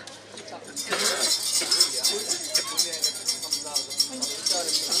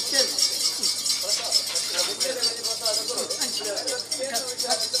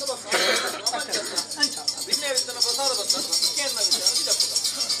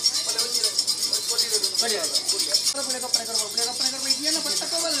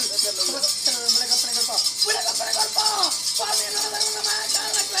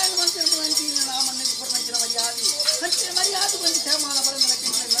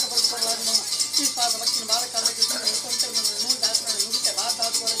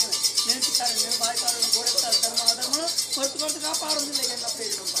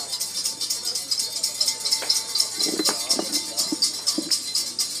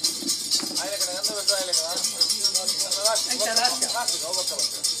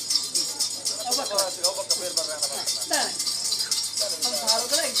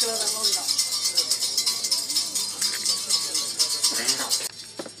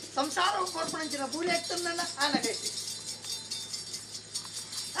ಸಂಸಾರವು ಕೋರ್ಪಣಂಚಿನ ಪೂರಿ ಆಗ್ತಂದಣ್ಣ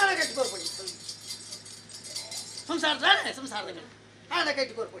ಆನಗಟ್ಟಿ ಕೋರ್ಪಣಿ ಸಂಸಾರದ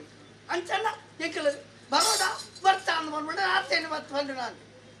ಆನಗಟ್ಟಿ ಕೋರ್ಪಣಿ ಅಂಚಲ್ಲ ಎಂಕಲ ಬರೋದ ಬರ್ತಾ ಅಂದ್ ಬಂದ್ಬಿಡ ಆರ್ತೇನೆ ಬತ್ತು ಬಂದು ನಾನು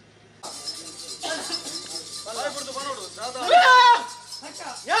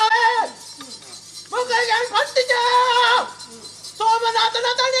ಸೋಮನಾಥನ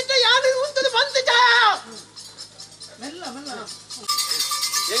ಯಾರು ಉಂಟು ಬಂದಿದ್ದ ಮೆಲ್ಲ ಮೆಲ್ಲ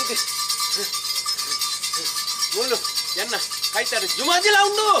ఏంటి మూలు ఎన్న కైతాడు జుమాదిలా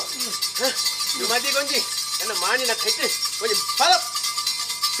ఉండు జుమాది కొంచెం ఎన్న మానిన కైతే కొంచెం పద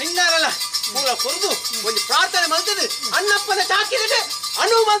సింగారల పూల కొరుదు కొంచెం ప్రార్థన మంతది అన్నప్పన తాకిరటే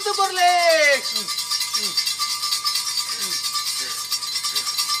అనుమంతు కొరలే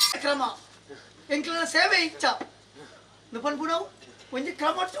ಕ್ರಮ ಎಂಕ್ಲನ ಸೇವೆ ಇಚ್ಛ ನುಪನ್ ಬುಡವು ಒಂಜಿ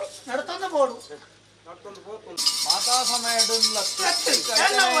ಕ್ರಮಟ್ಟು ನಡತೊಂದ ಬೋಡು ಮಾತಾ ಸಮಯ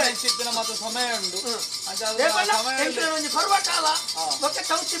ಚಿತ್ತಿನ ಮತ್ತು ಸಮಯ ಉಂಡು ಒಂಜಿ ಪರ್ವ ಕಾಲ ಒಕ್ಕ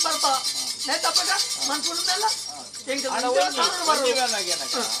ಚೌತಿ ಬರ್ಪ ನೇತಪ್ಪಗ ಮನ್ಪುಂಡಲ್ಲ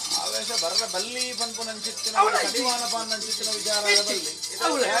ಆವೇಶ ಬರದ ಬಲ್ಲಿ ಪನ್ಪುನ ಚಿತ್ತಿನ ಕಡಿವಾನ ಪಾನ ಚಿತ್ತಿನ ವಿಚಾರದಲ್ಲಿ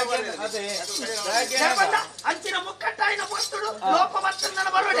ಅಂಚಿನ ಮುಕ್ಕಟ್ಟಾಯಿನ ಪೊಸ್ತುಡು ಲೋಪ ಬರ್ತನ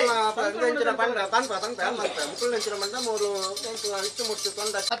ಬರೋಡೆ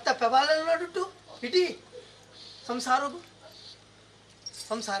ಅತ್ತ ಪೆಬಾಲ ನೋಡುಟ್ಟು ಇಡೀ ಸಂಸಾರವು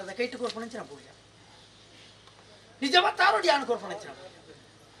ಸಂಸಾರದ ಕೈಟು ಕೊರ್ಪಣಂಚಿನ ಪೂಜ ನಿಜವತ್ತಾರೋಡಿ ಯಾನು ಕೊರ್ಪಣಂಚಿನ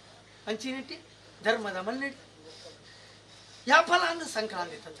ಅಂಚಿನಿಟ್ಟಿ ಧರ್ಮದ ಮನ್ನಿಡಿ ಯಾಪಲ ಅಂದು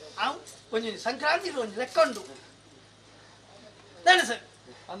ಸಂಕ್ರಾಂತಿ ತಂದು ಅವು ಒಂಜಿ ಸಂಕ್ರಾಂತಿ ಒಂಜಿ ಲೆಕ್ಕೊಂಡು ಸರ್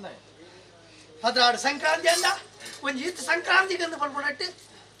ಹದಿನಾಡು ಸಂಕ್ರಾಂತಿ ಅಂದ ಒಂಜಿ ಇತ್ತು ಸಂಕ್ರಾಂತಿಗೆ ಅಂದು ಪಡ್ಕೊಂಡಟ್ಟು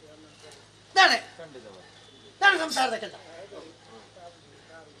ದಾನೆ ನಾನು ಸಂಸಾರದ ಕೆಟ್ಟ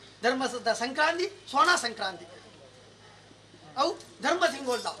ಧರ್ಮದ ಸಂಕ್ರಾಂತಿ ಸೋನಾ ಸಂಕ್ರಾಂತಿ ಅವು ಧರ್ಮ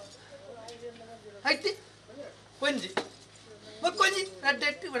ತಿಂಗೋಲ್ದ ಐತಿ ಒಂಜಿ ಮಕ್ಕೊಂಜಿ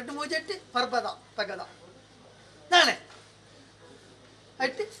ರೆಡ್ಡು ಮೂಜೆಟ್ಟಿ ಪರ್ಬದ ಪಗದ ನಾಳೆ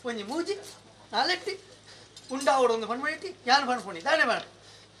ಐತಿ ಒಂಜಿ ಮೂಜಿ ನಾಲೆಟ್ಟಿ ಉಂಡಾವಡು ಒಂದು ಪಣ್ಮಣಿಟ್ಟಿ ಯಾನು ಪಣ್ಪುಣಿ ದಾಣೆ ಬೇಡ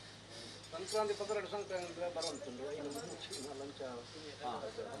ಸಂಕ್ರಾಂತಿ ಪದರೆಡು ಸಂಕ್ರಾಂತಿ ಬರುವಂತುಂಡು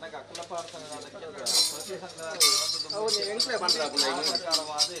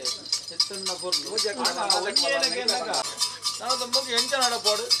ಎಂಚ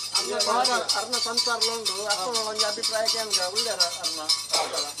ನಡಪಾಡು ಅರ್ನ ಸಂಸಾರಲು ಉಂಡು ಅರ್ನ ಒಂಜಿ ಅಭಿಪ್ರಾಯಕ್ಕೆ ಹಂಗ ಉಳ್ಳಾರ ಅರ್ನ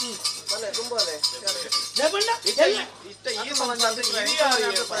ಬಲೆ ತುಂಬಲೆ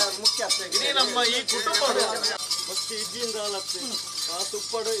ಮುಖ್ಯ ನಮ್ಮ ಈ ಕುಟುಂಬ ಭಕ್ತಿ ಇಜ್ಜಿಂದ ಆಲತ್ತೆ ಆ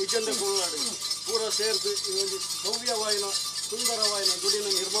ತುಪ್ಪಡು ಇಜ್ಜಂದ ಕೊಳ್ಳಾಡು ಪೂರ ಸೇರ್ದು ಒಂದು ಭವ್ಯವಾಯಿನ ಸುಂದರವಾಯಿನ ಗುಡಿನ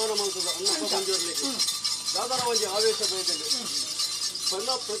ನಿರ್ಮಾಣ ಮಾಡ್ತದ ಅನ್ನಪ್ಪ ಬಂದಿರಲಿಕ್ಕೆ ದಾದರ ಒಂಜಿ ಆವೇಶ ಬೇಕಲ್ಲಿ ಪನ್ನ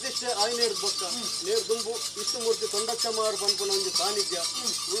ಪ್ರತಿಷ್ಠೆ ಆಯ್ನೇರ್ ಬೊಕ್ಕ ನೇರ್ ದುಂಬು ವಿಷ್ಣುಮೂರ್ತಿ ತೊಂಡಚ್ಚಮಾರು ಪನ್ಪುನ ಒಂದು ಸಾನ್ನಿಧ್ಯ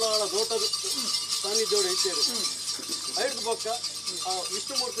ಉಳ್ಳಾಳ ದೋಟದ ಸಾನ್ನಿಧ್ಯೋಡು ಇಟ್ಟೇರು ಐದು ಬೊಕ್ಕ ಆ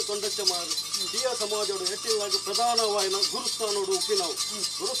ವಿಷ್ಣುಮೂರ್ತಿ ತೊಂಡಚ್ಚಮಾರು ತೀಯ ಸಮಾಜೋಡು ಎಟ್ಟಿಲ್ಲಾಗ ಪ್ರಧಾನವಾಯಿನ ಗುರುಸ್ಥಾನೋಡು ಉಪ್ಪಿನವು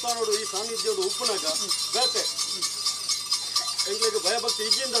ಗುರುಸ್ಥಾನೋಡು ಈ ಸಾನ್ನಿಧ್ಯೋಡು ಉಪ್ಪುನಾಗ ಬೇಟೆ ಎಂಗ್ಲಿಗೆ ಭಯಭಕ್ತಿ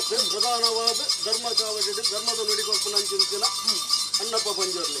ಇಜ್ಜಿಂದ ಪ್ರಧಾನವಾದ ಧರ್ಮ ಕಾವಡಿ ಧರ್ಮದ ನುಡಿಕೊಳ್ಪನಂಚಿನ ಅನ್ನಪ್ಪ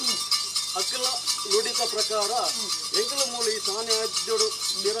ಪಂಜರ್ಲಿ ಅಕ್ಕಲ ನುಡಿತ ಪ್ರಕಾರ ಎಂಕಲ ಮೂಲ ಈ ಸಾನ್ನಿಧ್ಯೋಡು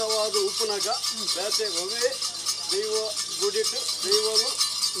ಸ್ಥಿರವಾದ ಉಪ್ಪುನಾಗ ಬೇಟೆ ಒವ್ವೆ ದೈವ ಗುಡಿಟ್ಟು ದೈವನು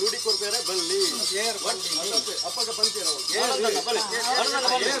ನುಡಿ ಕೊಡ್ತಾರೆ ಬಲ್ಲಿ ಅಪ್ಪಗ ಪಂಚೇರು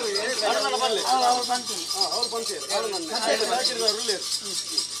ಅವ್ರು ಪಂಚೇರು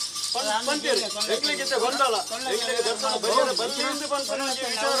ಪಂಚೇರು ಎಂಗ್ಲಿಗಿಂತ ಬಂದಲ್ಲ ಎಂಗ್ಲಿಗೆ ದರ್ಶನ ಬರೆಯರ ಬಲ್ಲಿಯಿಂದ ಪನ್ಪುನ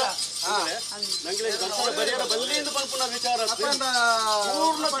ವಿಚಾರ ನಂಗ್ಲಿಗೆ ದರ್ಶನ ಬರೆಯರ ಬಲ್ಲಿಯಿಂದ ಪನ್ಪುನ ವಿಚಾರ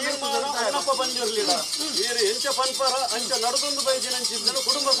ಪೂರ್ಣ ತೀರ್ಮಾನ ಅನ್ನಪ್ಪ ಬಂದಿರ್ಲಿಲ್ಲ ಬೇರೆ ಎಂಚ ಪನ್ಪರ ಅಂಚ ನಡೆದೊಂದು ಬೈಜಿನಂಚಿದ್ದನು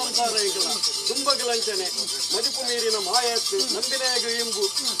ಕುಟುಂಬ ಸಂಸಾರ ಈಗಲ ತುಂಬಗಿಲಂಚನೆ ಮದಿಪು ಮೀರಿನ ಮಾಯತ್ತು ನಂಬಿನಾಗ ಎಂಬು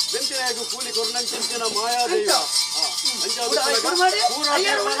ಬೆಂತಿನಾಗ ಕೂಲಿ ಕೊರ್ನಂಚಿನ ಮಾಯಾದೇವ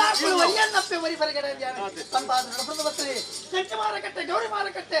ಗೌರಿ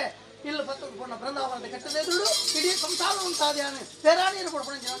ಮಾರುಕಟ್ಟೆ ಇಲ್ಲಿ ಪೂರ್ಣ ಬೃಂದಾವನದ ಕಟ್ಟದ ಎದುರು ಇಡೀ ಸಂಸಾರ ಉಂಟಾದ್ಯಾನೆ ಬೇರಾಣಿಯರು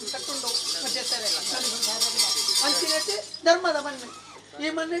ಕೊಡ್ಕೊಂಡು ಕಟ್ಟುಂಡು ಅಂಚಿನಟ್ಟಿ ಧರ್ಮದ ಮಣ್ಣು ಈ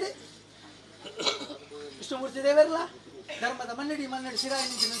ಮಣ್ಣಿಡಿ ವಿಷ್ಣುಮೂರ್ತಿ ದೇವರಲ್ಲ ಧರ್ಮದ ಮಣ್ಣಿಡಿ ಮಣ್ಣಿಡಿ ಶಿರಾಯಿ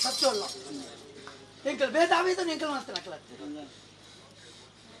ನಿಂಚಿನ ಸತ್ಯವಲ್ಲ ಎಂಕಲ್ ಬೇದಾವಿದ ಎಂಕಲ್ ಮಾಡ್ತೇನೆ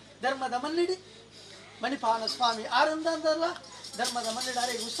ಧರ್ಮದ ಮಣ್ಣಿಡಿ ಮಣಿಪಾಲ ಸ್ವಾಮಿ ಆನಂದ ಅಂದಲ್ಲ ಧರ್ಮದ ಮಣ್ಣಿಡಿ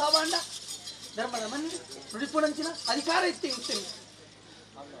ಅರೆ ಉತ್ಸವಾಂಡ ಧರ್ಮದ ಮಣ್ಣಿಡಿ ನುಡಿಪುಣಂಚಿನ ಅಧಿಕಾರ ಇತ್ತು ಇರ್ತೀನಿ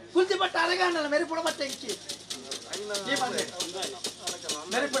ಕುಲ್ತಿ ಬಟ್ಟ ಅರಗಾಂಡಲ್ಲ ಮೆರಿಪುಣ ಬಟ್ಟೆ ಇಂಕಿ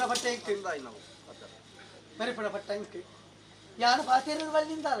ಮೆರಿಪುಣ ಬಟ್ಟೆ ಇಂಕಿ ಮೆರಿಪುಣ ಬಟ್ಟ ಇಂಕಿ ಯಾನು ಪಾತೇರ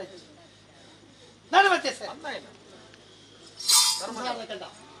ಬಲ್ಲಿಂದ ಅಲಚ್ಚಿ ನಾನು ಮತ್ತೆ ಸರ್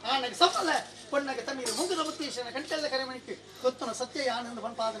ಆನಗೆ ಸಫಲ ಪೊನ್ನಗೆ ತಮೀರು ಮುಂಗದ ಮುತ್ತೇಶನ ಕಂಟೆಲ್ಲ ಕರೆಮಣಿಕೆ ಗೊತ್ತನ ಸತ್ಯ ಆನಂದ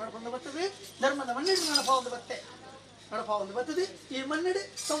ಪನ್ಪಾದ ನಡ್ಕೊಂಡು ಬರ್ತದೆ ಧರ್ಮದ ಮಣ್ಣಿಡಿ ನಡಪಾವೊಂದು ಬತ್ತೆ ನಡಪಾವೊಂದು ಬರ್ತದೆ ಈ ಮಣ್ಣಿಡಿ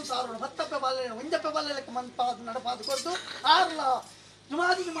ಸಂಸಾರ ಭತ್ತಪ್ಪ ಬಾಲೆ ಒಂದಪ್ಪ ಬಾಲೆಕ್ಕ ಮನ್ಪಾದ ನಡಪಾದ ಕೊಟ್ಟು ಆರ್ಲ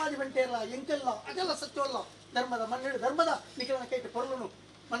ಜುಮಾದಿ ಬಂಟೆಲ್ಲ ಎಂಕೆಲ್ಲ ಅದೆಲ್ಲ ಸತ್ಯವಲ್ಲ ಧರ್ಮದ ಮಣ್ಣಿಡಿ ಧರ್ಮದ ನಿಖಿಲನ ಕೈಟ್ ಕೊರಲನು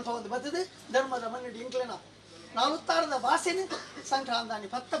ಮನ್ಪಾವೊಂದು ಬರ್ತದೆ ಧರ್ಮದ ಮಣ್ಣಿಡಿ ಎಂಕ್ಲೆನ ನಾಲ್ವತ್ತಾರದ ಭಾಷೆನೆ ಸಂಕ್ರಾಂತಾನಿ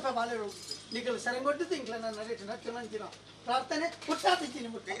ಭತ್ತಪ್ಪ ಬಾಲೆಗಳು ನಿಖಿಲು ಸೆರೆಗೊಟ್ಟಿದ್ದು ಇಂಕ್ಲೆನ ನರೇಟ್ ನಟ್ಟು ನಂಚಿನ ಪ್ರಾರ್ಥನೆ ಪುಟ್ಟಾತಿದ್ದೀನಿ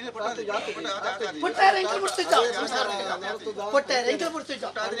ಪುಟ್ಟಾರ ಎಂಕಲ್ ಬಿಡ್ತಿದ್ದ ಪುಟ್ಟಾರ ಎಂಕಲ್ ಬಿಡ್ತಿದ್ದ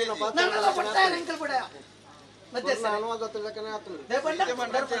ನನ್ನೆಲ್ಲ ಪುಟ್ಟಾರ ಎಂಕಲ್ ಬಿಡ ಮತ್ತೆ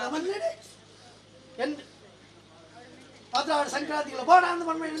ಹದಿನಾರು ಸಂಕ್ರಾಂತಿಗಳ ಬೋಡ ಅಂದು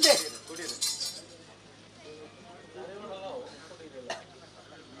ಬಂದ್ಬಿಟ್ಟಿದ್ದೆ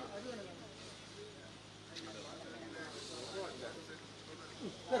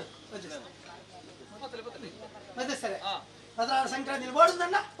ಮತ್ತೆ ಸರಿ ಹದಿನಾರು ಸಂಕ್ರಾಂತಿ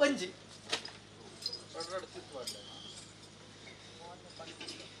ಬೋಡದನ್ನ ಒಂಜಿ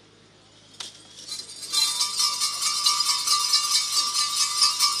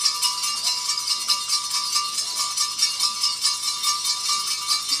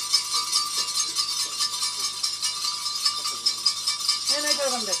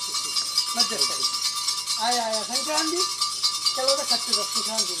ಮಧ್ಯ ಆಯಾ ಸಂಕ್ರಾಂತಿ ಕೆಲವರ ಕಟ್ಟಿದ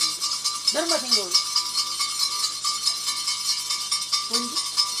ಸಂಕ್ರಾಂತಿ ಧರ್ಮ ತಿಂಗಳು ಒಂದು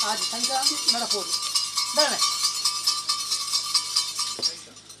ಆದ ಸಂಕ್ರಾಂತಿ ನಡಪೋದು ದಾನೆ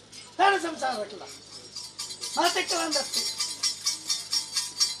ನಾನು ಸಂಸಾರ ಹಾಕಲ್ಲ ಮಾತೆಕ್ಕಲ್ಲ ಅಂದಷ್ಟು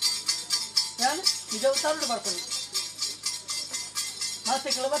ನಾನು ನಿಜ ಉತ್ತಾರ ಬರ್ಕೊಂಡು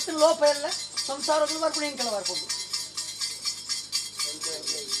ಮಾತೆಕ್ಕಲ್ಲ ಬರ್ತೀನಿ ಲೋಪ ಎಲ್ಲ ಸಂಸಾರಗಳು ಬರ್ಕೊಂಡು ಹೆಂಗೆಲ್ಲ ಬರ್ಕೊಂಡು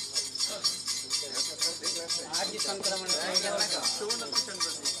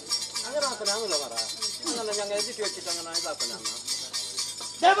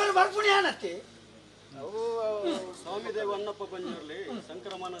ದೇವರು ಬರ್ಪುಣಿ ಏನತ್ತೆ ಸ್ವಾಮಿ ದೇವ ಅನ್ನಪ್ಪ ಬಂಜೂರ್ಲಿ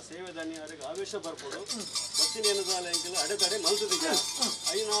ಸಂಕ್ರಮಣ ಸೇವೆ ಧನ್ಯರಿಗೆ ಆವೇಶ ಬರ್ಬೋದು ಬಚ್ಚಿನ ಏನದಾಲ ಎಂಕೆಲ್ಲ ಅಡೆತಡೆ ಮಲ್ತದಿಗ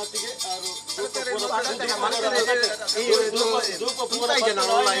ಐನಾತಿಗೆ ಆರು ಧೂಪ ಪೂರ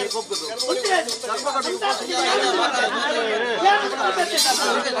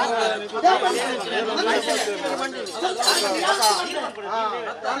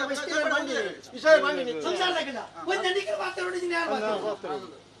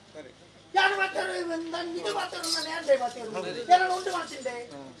ಯಾರು ಮಾತಾಡೋ ನಿಜ ಮಾತಾಡೋ ನಾನು ಯಾರೇ ಮಾತಾಡೋ ಯಾರು ಉಂಟು ಮಾಡ್ತಿದ್ದೆ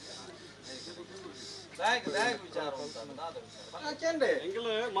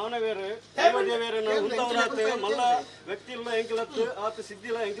ಮಾನವೇರು ದೇವೇರನ್ನು ಉಂಟವನಾತೆ ಮಲ್ಲ ವ್ಯಕ್ತಿಲ್ಲ ಎಂಕಿಲತ್ತು ಆತ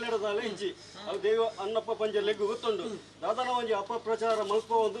ಸಿದ್ಧಿಲ ಎಂಕಿಲಿಡದಾಲ ಇಂಚಿ ಅವು ದೇವ ಅನ್ನಪ್ಪ ಪಂಜಲೆಗ್ಗು ಗೊತ್ತುಂಡು ದಾದನ ಒಂಜಿ ಅಪಪ್ರಚಾರ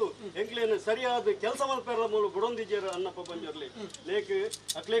ಮಲ್ಪ ಒಂದು ಎಂಕ್ಲೇನು ಸರಿಯಾದ ಕೆಲಸ ಮಲ್ಪೆರ ಮೂಲ ಬುಡೊಂದಿಜೇರು ಅನ್ನಪ್ಪ ಪಂಜರ್ಲಿ ಲೇಕ್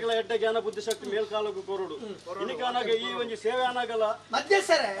ಅಕ್ಲೇಗಳ ಎಡ್ಡ ಜ್ಞಾನ ಬುದ್ಧಿಶಕ್ತಿ ಮೇಲ್ಕಾಲಗೂ ಕೊರಡು ಇನ್ನಿಕಾನಾಗ ಈ ಒಂಜಿ ಸೇವೆ ಅನಾಗಲ್ಲ ಮಧ್ಯ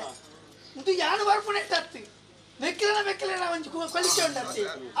ಸರ ಇದು ಯಾರು ಬರ್ಪಣೆ ತತ್ತಿ ವೆಕ್ಕಿಲನ ಒಂಜಿ ಕೊಲಿಕೆ ಉಂಡತ್ತಿ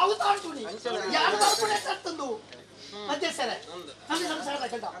ಅವು ತಾಂಟುನಿ ಯಾರು ಬರ್ಪಣೆ ತತ್ತಂದು ಮಧ್ಯ ಸರ ನಮಗೆ ಸಂಸಾರ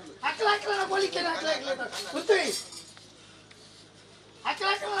ಕಂಡ ಅಕ್ಲಾಕ್ಲನ ಕೊಲಿಕೆ ಗೊತ್ತು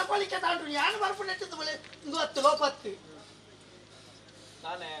ಅಕ್ಲಾಕ್ಲನ ಕೊಲಿಕೆ ತಾಂಟುನಿ ಯಾರು ಬರ್ಪಣೆ ತತ್ತು ಬಲೆ ಇದು ಹತ್ತು ಲೋಪತ್ತು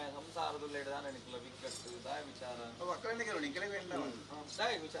ನಾನೇ ಸಂಸಾರದಲ್ಲಿ ಹಿಡಿದ ನನಗೆ ವಿಕಟ್ಟು ದಾಯ ವಿಚಾರ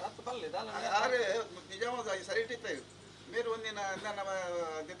ದಾಯ ವಿಚಾರ ಹತ್ತು ಪಲ್ಲೆ ನಿಜವಾದ ಸರಿ ಇಟ್ಟಿತ್ತು ಮೇರು ಒಂದಿನ ನಮ್ಮ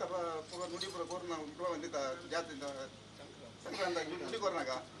ದಿತ್ತ ನುಡಿಪುರ ಕೋರ್ನ ದಿತ್ತ ಜಾತಿ ಸಂಕ್ರಾಂತ ನುಡಿ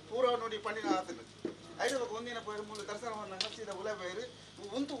ಕೋರ್ನಾಗ ಪೂರ ನುಡಿ ಪಂಡಿನ ಆತನು ಐದು ಒಂದಿನ ಮೂಲ ದರ್ಶನವನ್ನು ಹಚ್ಚಿದ ಉಲ ಬೈರು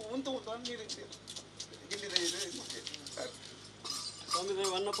ಉಂಟು ಉಂಟು ಉಂಟು ನೀರು ಗಿಲ್ಲಿದ ಇದು ಸ್ವಾಮಿ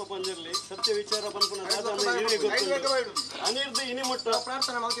ದೇವ ಅನ್ನಪ್ಪ ಪಂಜರ್ಲಿ ಸತ್ಯ ವಿಚಾರ ಪನ್ಪುನ ಅನಿರ್ದು ಇನಿಮುಟ್ಟ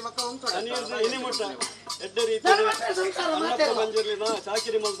ಪ್ರಾರ್ಥನೆ ಮಾಡಿ ಮಕ್ಕಳು ಉಂಟು ಅನಿರ್ದು ಇನಿಮುಟ್ಟ ಎಡ್ಡ ರೀತಿ ಅನ್ನಪ್ಪ ಪಂಜರ್ಲಿನ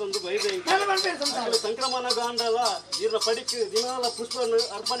ಚಾಕಿರಿ ಮಲ್ತೊಂದು ಬೈದೆ ಸಂಕ್ರಮಣ ಗಾಂಡಲ ಇರ್ನ ಪಡಿಕ್ ದಿನಾಲ ಪುಷ್ಪನ್ನು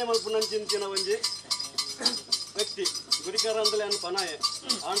ಅರ್ಪಣೆ ಮಲ್ಪುನ ಚಿಂತಿನ ಒಂಜಿ ವ್ಯಕ್ತಿ ಗುರಿಕಾರ ಅಂದಲೇ ಅನ್ ಪನಾಯ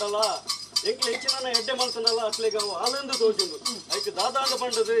ಆಂಡಲ ಎಂಕ್ಲೆ ಹೆಚ್ಚಿನ ಎಡ್ಡೆ ಮಲ್ತನಲ್ಲ ಅಕ್ಲೆಗ ಆನಂದ ತೋಜುಂಡು ಐಕೆ ದಾದಾಂಡ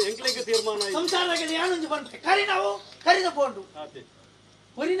ಪಂಡದು ಎಂಕ್ಲೆಗೆ ತೀರ್ಮಾನ ಸಂಸಾರಕ್ಕೆ ಯಾನೊಂದು ಬಂಟೆ ಕರಿ ನಾವು ಕರಿದ ಪೋಂಡು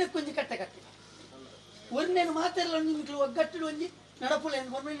ಒರಿನ ಕೊಂಚ ಕಟ್ಟೆ ಕಟ್ಟೆ ಒರಿನೇನು ಮಾತಾಡಲ್ಲ ನಿಮ್ಗೆ ಒಗ್ಗಟ್ಟು ಒಂಜಿ ನಡಪುಲ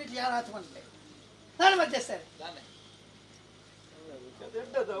ಏನು ಬರ್ಮೇಲೆ ಯಾರು ಆತ ಬಂದೆ ನಾನು ಮಧ್ಯ ಸರ್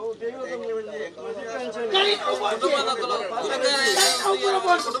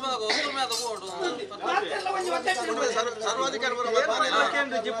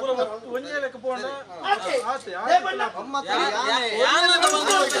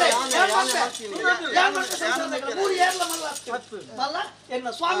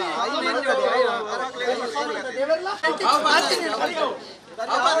ಸ್ವಾಮಿ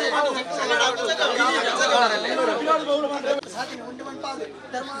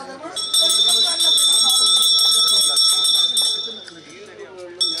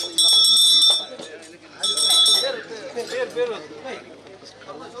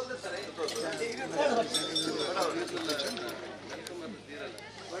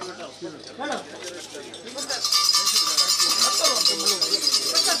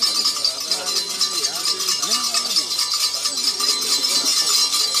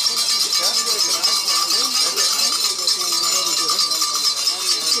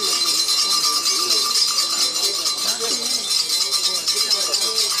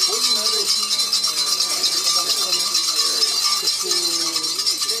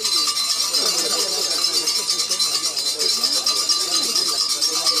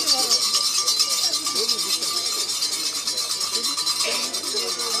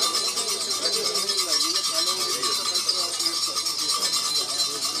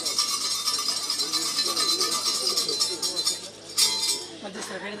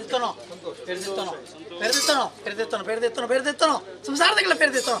ಸಂಸಾರದಲ್ಲ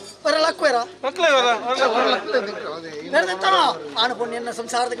ಪೆರೆದಿತ್ತನೋ ಬರಲ್ಲ ಹಾಕುವರ ಪೆರೆದಿತ್ತನೋ ಆನಪುಣ್ಯ ಎನ್ನ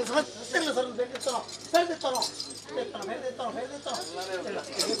ಸಂಸಾರದಕ್ಕೆ ಸಮಸ್ಯೆಲ್ಲ ಸರ್ ಪೆರೆದಿತ್ತನೋ ಪೆರೆದಿತ್ತನೋ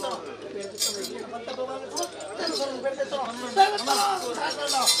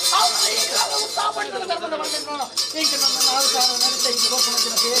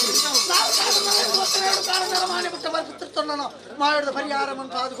ಮಾಡಿದ ಪರಿಹಾರ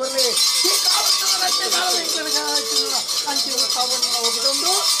ಮುಂತಾದ ಕೊರಲಿ ಅಂಚಿನ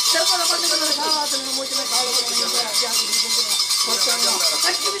ಹೋಗಿಕೊಂಡು ಚರ್ಮದ ಪಂಡಿತರ ಕಾಲಾದಲ್ಲಿ ಮೂಚಿನ ಕಾಲ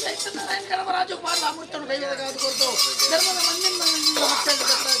ಲಕ್ಷ್ಮೀ ಸತ್ಯನಾರಾಯಣ ಗಣಪರಾಜು ಪಾಲ ಅಮೃತನು ಕೈವೇದ ಕಾದು ಕೊಟ್ಟು ಧರ್ಮದ ಮಂದಿನ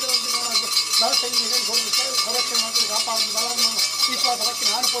ಮಕ್ಕಳಿಗೆ ಸಂರಕ್ಷಣೆ ಮಾಡಿ ಕಾಪಾಡುವುದು ಬಲವನ್ನು ವಿಶ್ವಾಸ ಭಕ್ತಿನ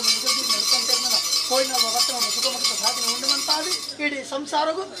ಆನುಪೂರ್ಣ ನಿಗದಿ ನಡ್ಕೊಂತಿರ್ನ ಕೋಯಿನ ಭಕ್ತನ ಸುಖಮುಖ ಸಾಧನೆ ಉಂಡು ಮಂತಾದಿ ಇಡೀ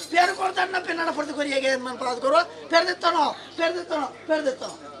ಸಂಸಾರಗೂ ಬೇರೆ ಕೊಡ್ತಾನ ಪೆನ್ನಡ ಪಡೆದು ಕೊರಿಯಾಗೆ ಏನು ಮನ್ಪಾದ ಕೊರುವ ಪೆರ್ದಿತ್ತನೋ ಪೆರ್ದಿತ್ತನೋ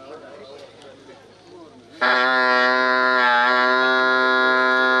ಪೆರ್ದಿತ್ತನೋ